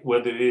Dak,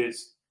 whether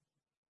it's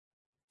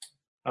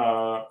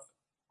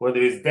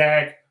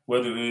Dak,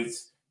 whether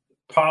it's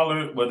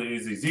Pollard, whether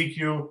it's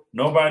Ezekiel,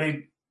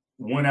 nobody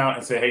went out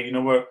and said, hey, you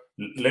know what?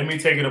 Let me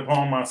take it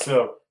upon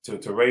myself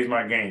to raise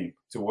my game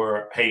to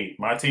where, hey,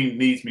 my team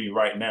needs me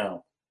right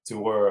now, to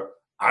where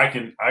I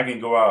can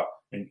go out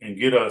and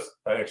get us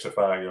an extra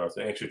 5 yards,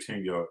 an extra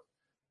 10 yards.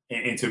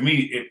 And to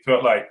me, it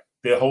felt like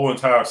the whole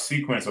entire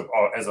sequence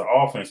as an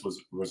offense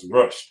was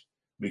rushed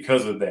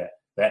because of that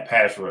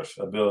pass rush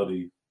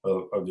ability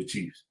of the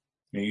Chiefs.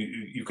 I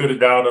mean, you could have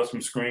dialed up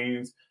some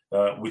screens,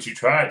 which you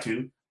tried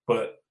to,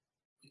 but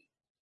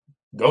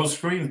those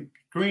screen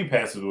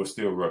passes were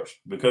still rushed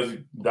because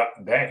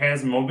Dak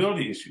has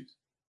mobility issues.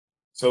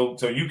 So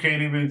you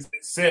can't even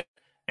set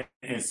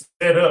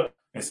up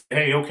and say,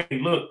 hey, okay,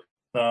 look,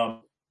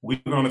 we're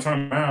going to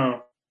turn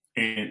around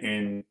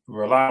and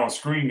rely on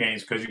screen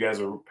games because you guys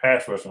are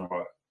pass rushing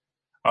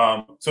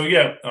hard. So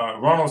yeah,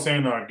 Ronald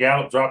saying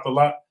Gallup dropped a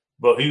lot,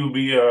 but he will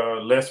be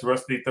less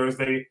rusty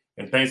Thursday,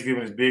 and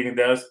Thanksgiving is big in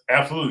Dallas.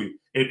 Absolutely.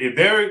 If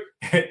there,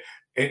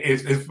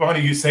 it's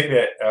funny you say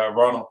that,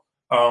 Ronald.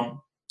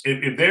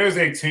 If there is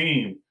a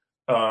team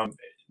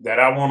that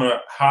I want to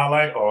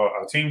highlight,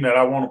 or a team that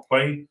I want to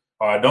play,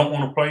 or I don't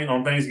want to play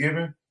on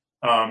Thanksgiving,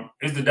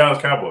 it's the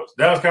Dallas Cowboys.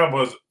 Dallas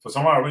Cowboys, for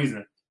some odd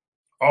reason,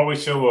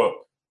 always show up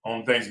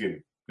on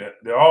Thanksgiving.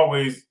 They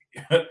always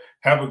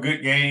have a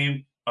good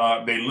game.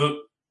 They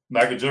look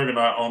like a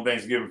juggernaut on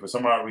Thanksgiving for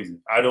some odd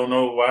reason. I don't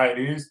know why it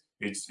is.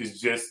 It's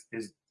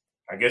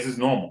I guess it's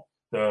normal.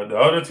 The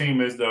other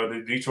team is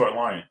the Detroit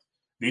Lions.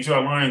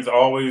 Detroit Lions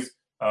always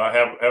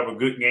have a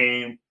good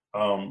game.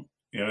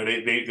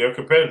 They're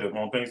competitive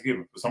on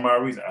Thanksgiving for some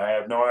odd reason. I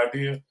have no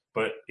idea,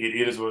 but it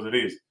is what it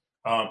is.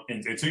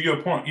 And to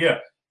your point, yeah,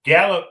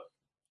 Gallup.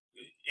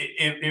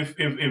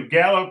 If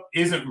Gallup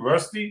isn't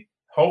rusty,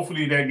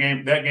 hopefully that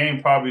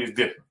game probably is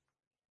different.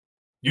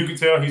 You can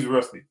tell he's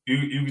rusty.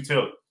 You can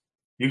tell it.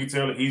 You can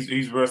tell that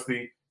he's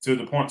rusty to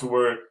the point to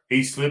where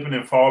he's slipping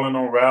and falling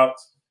on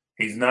routes.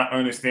 He's not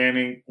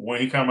understanding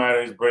when he come out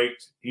of his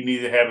breaks. He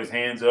needs to have his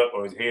hands up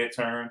or his head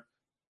turned.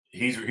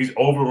 He's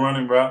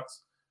overrunning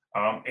routes.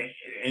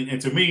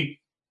 And to me,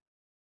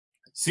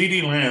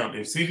 CeeDee Lamb,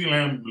 if CeeDee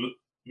Lamb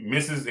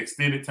misses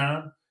extended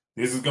time,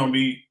 it's gonna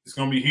be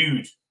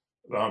huge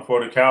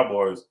for the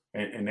Cowboys,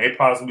 and they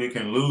possibly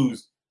can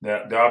lose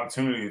the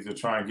opportunity to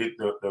try and get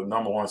the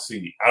number one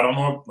seed. I don't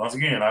know. Once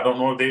again, I don't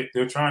know if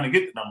they're trying to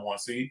get the number one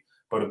seed,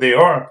 but if they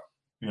are,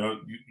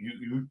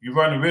 you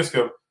run the risk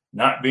of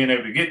not being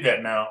able to get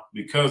that now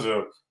because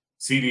of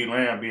CeeDee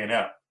Lamb being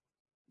out.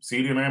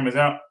 CeeDee Lamb is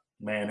out,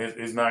 man.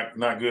 It's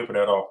not good for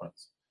that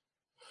offense.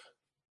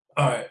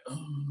 All right.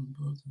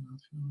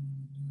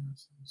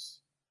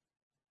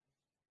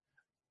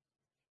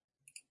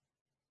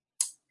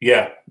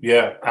 Yeah,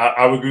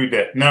 I would agree with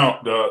that.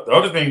 Now, the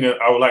other thing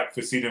that I would like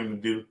to see them to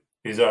do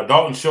is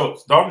Dalton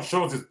Schultz. Dalton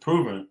Schultz has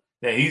proven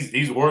that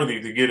he's worthy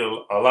to get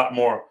a lot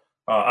more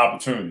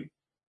opportunity.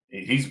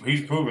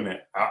 He's proven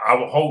that. I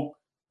would hope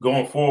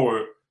going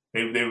forward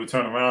they would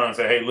turn around and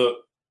say, hey, look,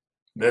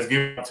 let's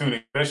give an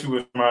opportunity, especially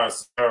with my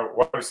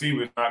wide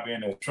receivers not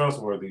being as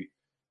trustworthy.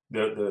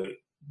 The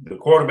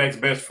quarterback's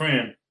best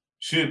friend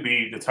should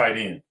be the tight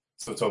end.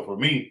 So for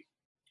me,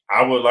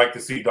 I would like to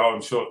see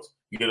Dalton Schultz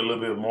get a little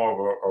bit more of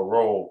a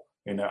role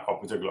in that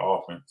particular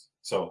offense.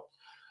 So,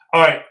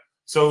 all right.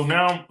 So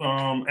now,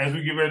 as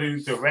we get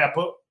ready to wrap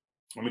up,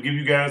 I'm gonna give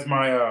you guys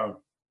my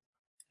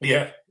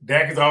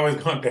Dak is always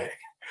going Dak.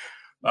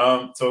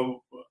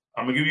 So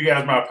I'm gonna give you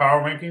guys my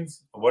power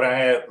rankings, what I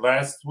had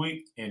last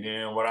week, and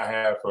then what I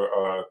have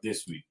for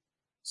this week.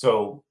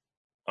 So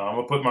I'm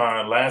gonna put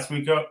my last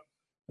week up.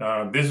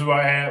 This is what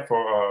I had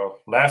for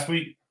last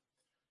week,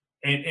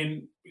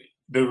 and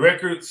the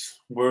records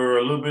were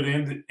a little bit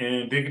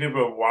indicative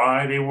of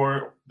why they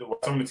were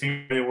some of the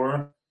teams they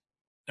were.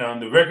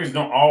 The records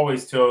don't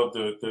always tell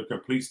the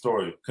complete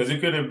story, because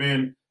it could have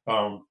been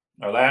a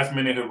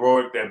last-minute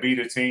heroic that beat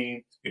a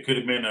team. It could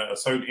have been a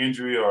certain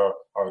injury or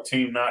a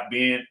team not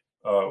being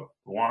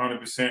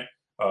 100%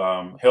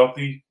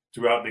 healthy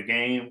throughout the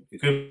game.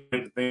 It could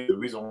have been the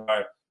reason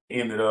why it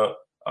ended up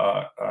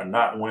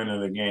not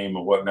winning the game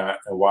or whatnot,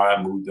 and why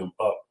I moved them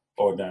up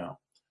or down.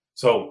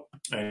 So,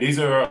 and these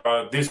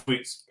are this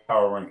week's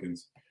power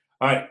rankings.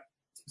 All right.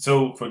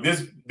 So for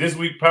this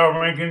week power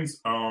rankings,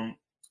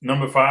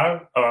 number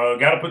 5,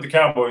 got to put the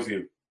Cowboys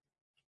here.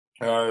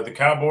 The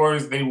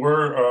Cowboys, they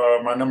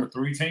were my number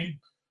 3 team.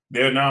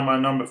 They're now my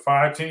number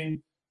 5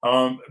 team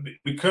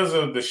because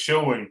of the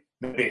showing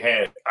that they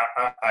had.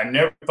 I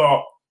never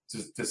thought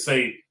to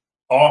say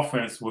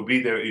offense would be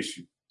their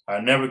issue.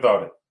 I never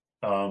thought it.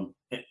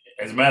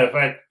 As a matter of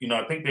fact,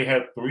 I think they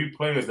have 3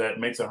 players that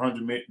make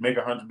 $100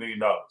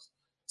 million.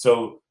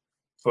 So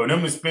for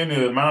them to spend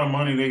the amount of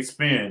money they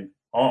spend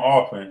on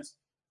offense,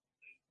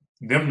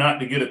 them not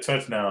to get a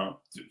touchdown,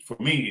 for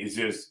me, is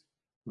just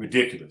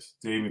ridiculous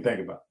to even think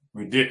about.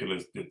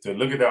 Ridiculous to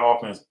look at that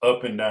offense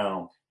up and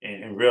down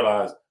and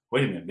realize,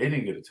 wait a minute, they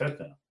didn't get a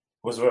touchdown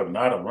whatsoever.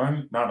 Not a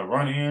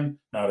run in,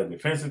 not a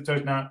defensive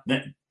touchdown,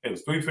 nothing. It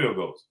was 3 field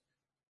goals.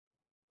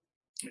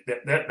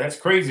 That's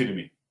crazy to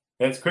me.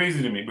 That's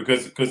crazy to me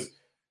because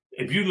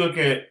if you look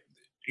at,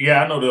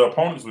 I know the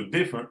opponents were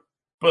different,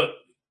 but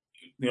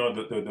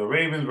the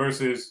Ravens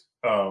versus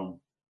the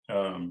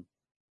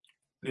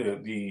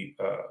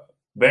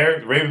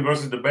Bears, Ravens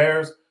versus the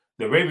Bears,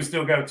 the Ravens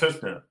still got a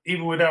touchdown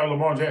even without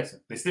Lamar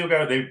Jackson. They still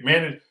got they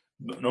managed,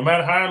 no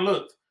matter how it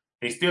looked,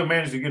 they still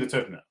managed to get a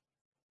touchdown.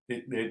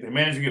 They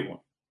managed to get one.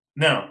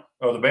 Now,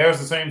 are the Bears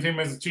the same team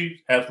as the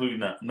Chiefs? Absolutely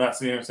not. I'm not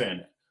saying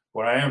that.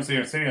 What I am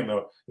saying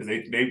though is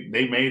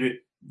they made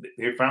it.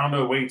 They found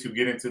a way to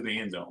get into the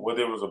end zone.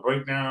 Whether it was a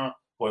breakdown,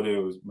 whether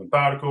it was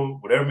methodical,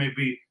 whatever it may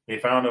be, they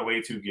found a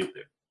way to get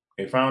there.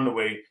 They found a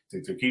way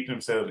to keep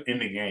themselves in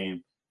the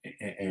game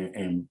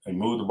and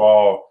move the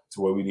ball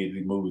to where we need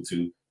to move it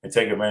to and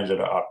take advantage of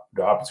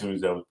the opportunities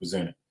that was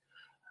presented.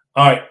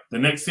 All right, the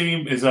next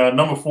team is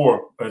number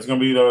 4. It's going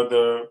to be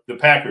the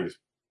Packers.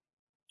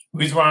 The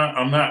reason why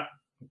I'm not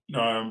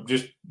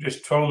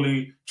just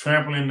totally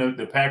trampling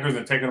the Packers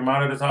and taking them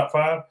out of the top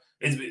 5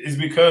 is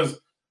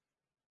because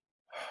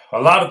a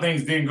lot of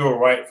things didn't go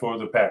right for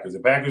the Packers. The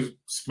Packers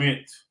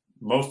spent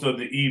most of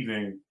the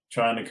evening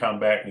trying to come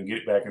back and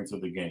get back into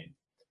the game.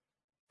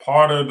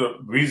 Part of the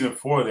reason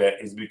for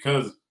that is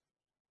because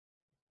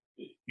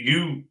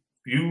the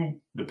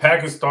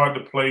Packers started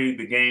to play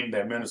the game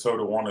that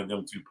Minnesota wanted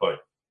them to play,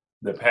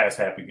 the pass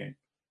happy game.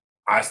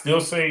 I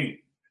still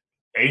say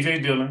A.J.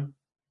 Dillon,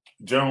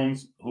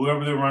 Jones,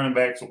 whoever the running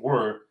backs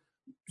were,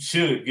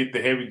 should get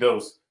the heavy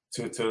dose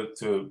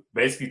to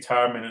basically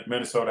tire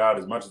Minnesota out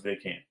as much as they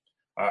can.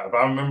 If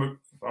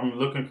I'm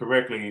looking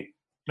correctly,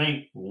 I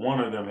think one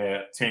of them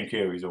had 10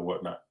 carries or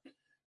whatnot.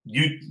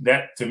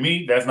 To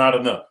me, that's not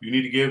enough. You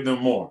need to give them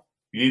more.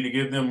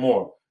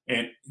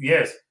 And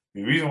yes,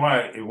 the reason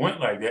why it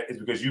went like that is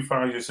because you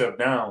found yourself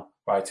down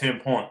by 10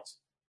 points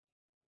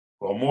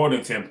or more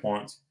than 10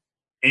 points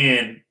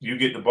and you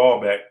get the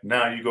ball back,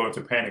 now you go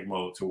into panic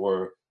mode to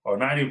where, or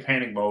not even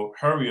panic mode,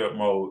 hurry up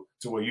mode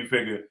to where you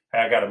figure, hey,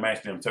 I got to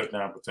match them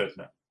touchdown for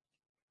touchdown.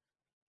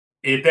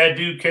 If that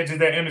dude catches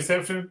that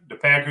interception, the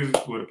Packers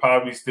would have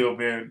probably still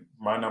been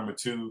my number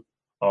 2,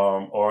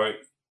 or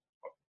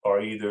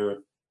either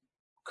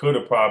could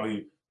have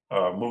probably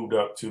moved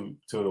up to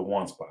the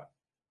 1 spot.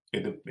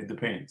 It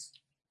depends.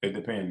 It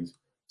depends.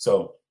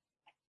 So,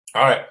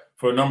 all right,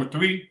 for number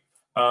 3,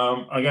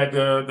 I got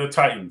the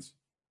Titans.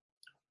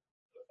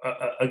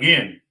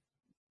 Again,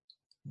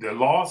 the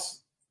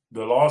loss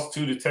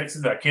to the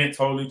Texans, I can't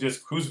totally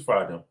just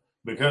crucify them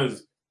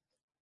because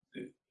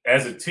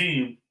as a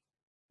team,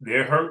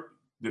 they're hurt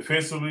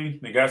defensively.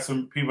 They got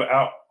some people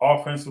out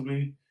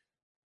offensively.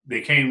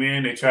 They came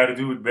in. They tried to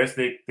do the best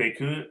they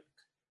could.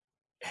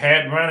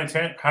 Had Ryan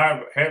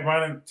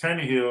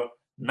Tannehill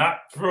not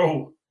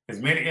throw as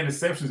many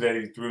interceptions that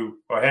he threw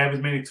or have as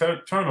many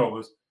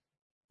turnovers,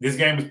 this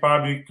game is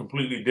probably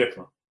completely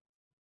different.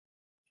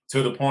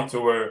 To the point to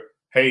where,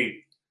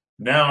 hey,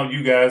 now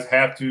you guys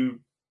have to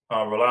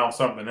rely on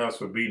something else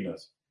for beating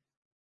us.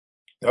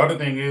 The other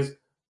thing is,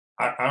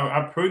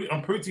 I'm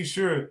pretty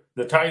sure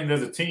the Titans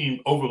as a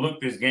team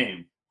overlooked this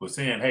game with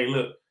saying, hey,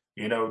 look,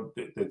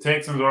 the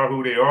Texans are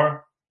who they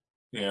are.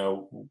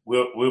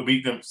 We'll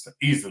beat them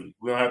easily.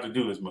 We don't have to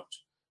do as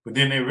much. But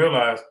then they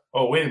realized,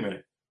 oh, wait a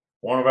minute.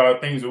 One of our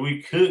things that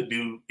we could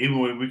do, even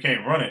when we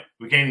can't run it,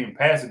 we can't even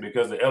pass it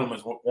because the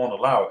elements won't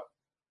allow it.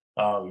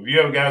 If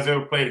you guys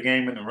ever played a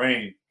game in the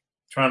rain,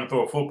 trying to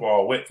throw a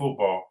football, wet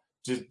football,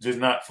 just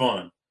not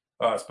fun,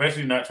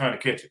 especially not trying to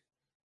catch it.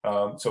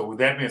 So with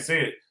that being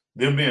said,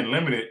 them being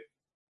limited,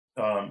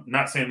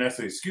 not saying that's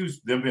an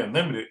excuse, them being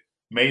limited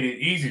made it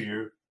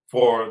easier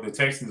for the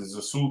Texans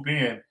to swoop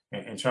in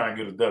and try and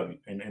get a W.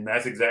 And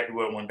that's exactly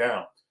what went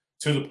down.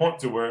 To the point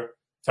to where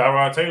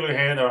Tyrod Taylor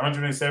had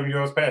 107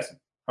 yards passing.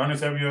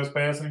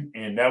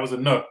 And that was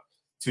enough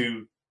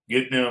to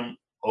get them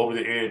over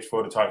the edge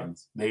for the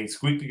Titans. They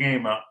squeaked the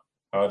game out.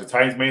 The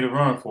Titans made a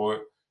run for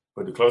it,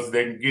 but the closest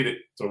they can get it,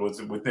 so it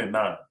was within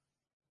 9.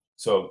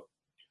 So,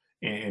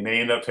 and they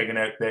ended up taking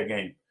that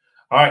game.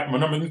 All right, my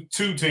number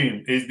 2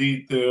 team is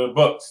the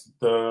Bucs,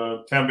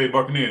 the Tampa Bay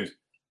Buccaneers.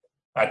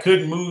 I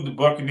couldn't move the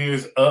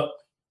Buccaneers up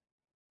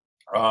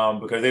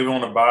because they were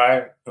on a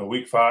bye in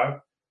week 5.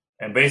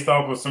 And based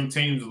off of some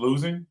teams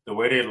losing, the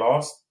way they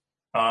lost,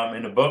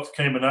 and the Bucs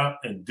came out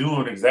and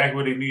doing exactly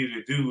what they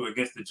needed to do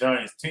against the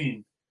Giants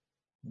team,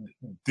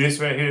 this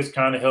right here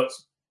kind of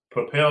helps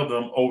propel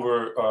them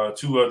over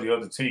 2 of the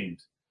other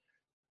teams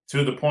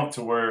to the point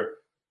to where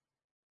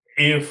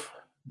if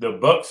the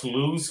Bucs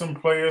lose some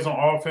players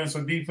on offense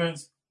or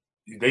defense,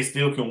 they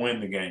still can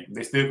win the game.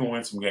 They still can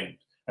win some games.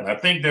 And I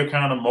think they're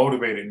kind of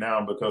motivated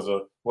now because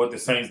of what the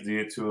Saints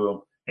did to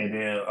them and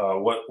then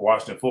what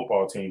Washington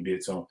football team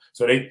did to them.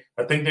 So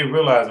I think they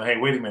realize, hey,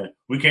 wait a minute,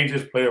 we can't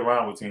just play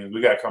around with teams.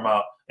 We got to come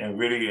out and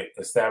really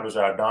establish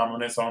our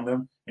dominance on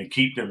them and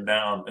keep them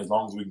down as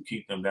long as we can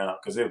keep them down.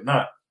 Because if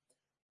not,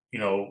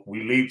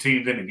 we leave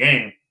teams in the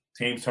game,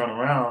 teams turn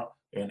around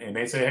and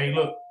they say, hey,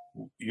 look,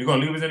 you're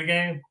going to leave us in the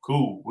game?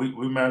 Cool.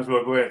 We might as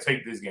well go ahead and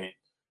take this game.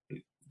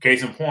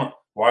 Case in point,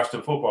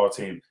 Washington football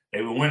team,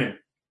 they were winning.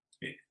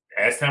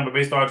 As Tampa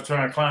Bay started to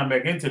try and climb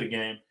back into the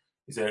game,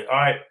 he said, all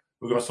right,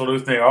 we're going to slow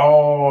this thing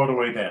all the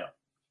way down,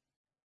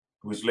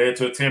 which led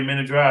to a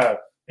 10-minute drive,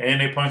 and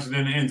they punched it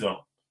in the end zone.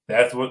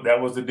 That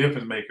was the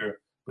difference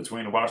maker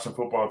between the Washington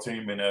football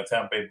team and the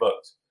Tampa Bay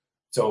Bucs.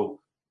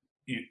 So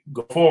you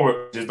go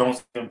forward, just don't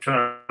see them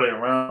trying to play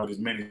around with as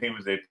many teams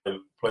as they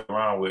play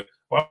around with.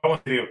 Well, I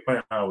wouldn't say they were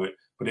playing around with,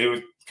 but they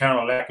was kind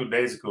of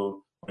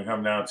lackadaisical when it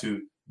comes down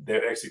to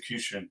their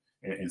execution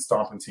and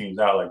stomping teams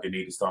out like they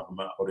need to stomp them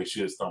out, or they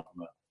should stomp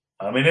them out.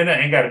 I mean, it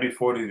ain't got to be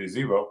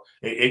 40-0.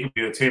 It could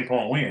be a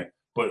 10-point win,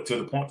 but to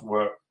the point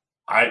where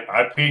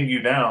I pin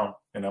you down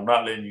and I'm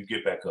not letting you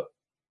get back up.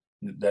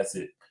 That's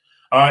it.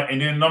 All right,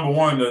 and then number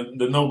 1,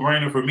 the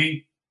no-brainer for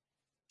me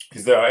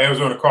is the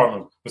Arizona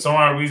Cardinals. For some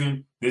odd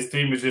reason, this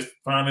team is just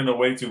finding a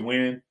way to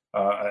win.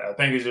 I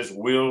think it's just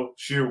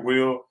sheer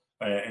will,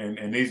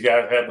 and these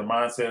guys have the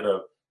mindset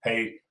of,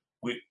 hey,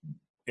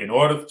 in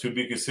order to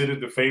be considered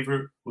the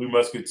favorite, we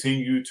must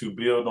continue to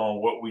build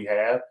on what we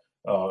have.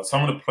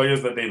 Some of the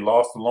players that they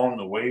lost along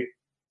the way,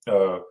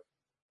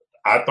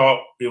 I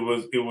thought it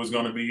was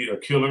going to be a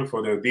killer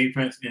for their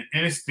defense,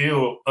 and it's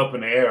still up in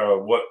the air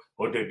of what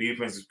their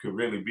defenses could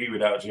really be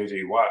without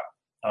J.J.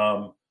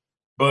 Watt.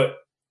 But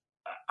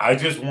I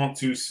just want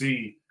to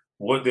see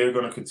what they're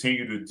going to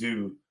continue to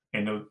do,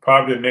 and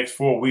probably the next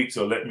 4 weeks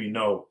will let me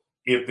know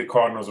if the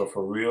Cardinals are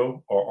for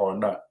real or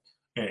not.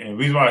 And the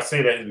reason why I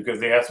say that is because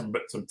they have some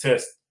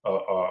tests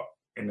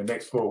in the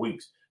next 4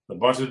 weeks. A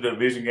bunch of the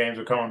division games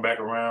are coming back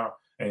around,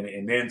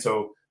 and then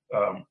so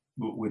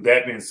with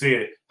that being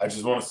said, I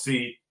just want to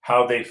see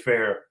how they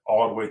fare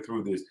all the way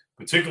through this,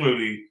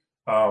 particularly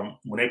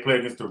when they play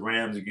against the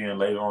Rams again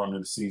later on in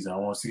the season. I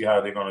want to see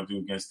how they're going to do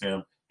against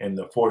them and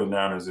the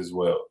 49ers as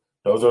well.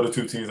 Those are the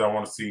 2 teams I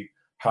want to see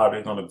how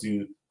they're going to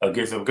do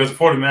against them, because the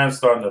 49ers are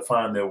starting to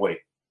find their way.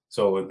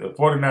 So if the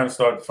 49ers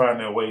start to find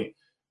their way,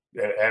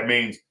 That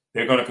means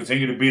they're going to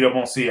continue to beat up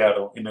on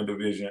Seattle in the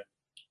division.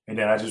 And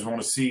then I just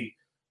want to see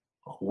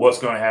what's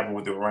going to happen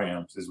with the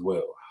Rams as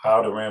well.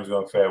 How the Rams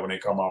going to fare when they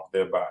come off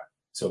their bye.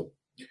 So,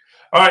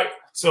 all right.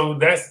 So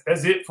that's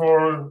it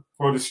for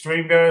the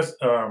stream, guys.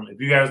 If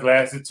you guys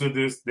lasted to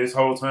this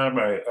whole time,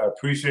 I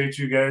appreciate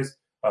you guys.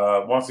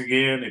 Once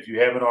again, if you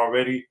haven't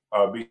already,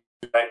 be sure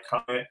to like,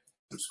 comment,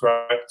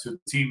 subscribe to the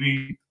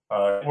TV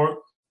network.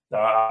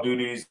 I'll do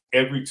these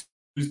every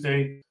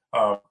Tuesday.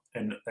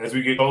 And as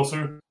we get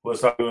closer, we'll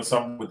start doing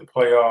something with the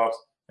playoffs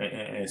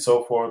and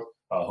so forth.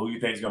 Who you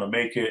think is going to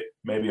make it,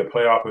 maybe a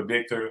playoff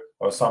predictor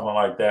or something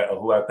like that, or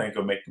who I think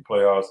will make the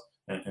playoffs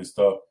and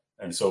stuff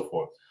and so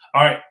forth.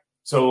 All right.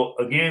 So,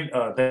 again,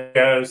 thank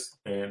you guys,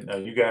 and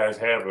you guys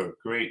have a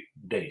great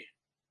day.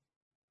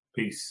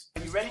 Peace.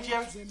 You ready,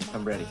 Jerry?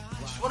 I'm ready.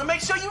 Just want to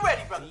make sure you're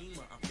ready, brother.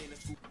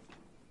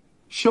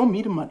 Show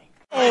me the money.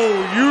 Every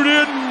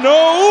day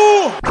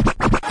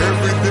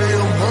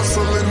I'm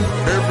hustling.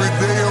 Every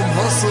day I'm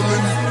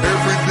hustling.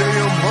 Every day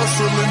I'm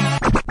hustling.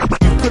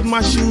 Put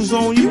my shoes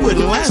on, you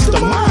wouldn't last a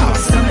mile.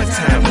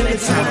 Summertime,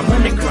 wintertime, I'm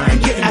on the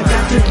grind. I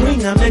got the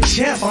ring, I'm the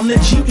champ, I'm the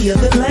genie of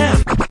the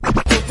lamp.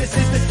 This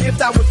is the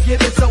gift I was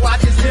given, so I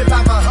just live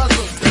by my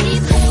hustle.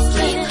 It's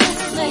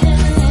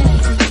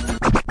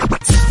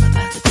all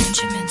about the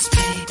Benjamins,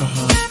 baby.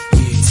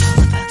 It's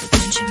all about the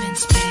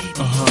Benjamins, baby.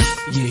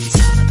 It's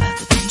all about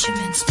the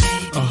Benjamins,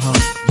 baby.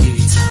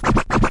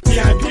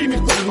 VIP me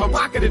put in my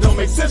pocket, it don't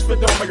make sense, but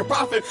don't make a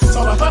profit.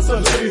 So I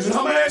hustle, ladies and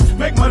homies,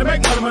 make money, make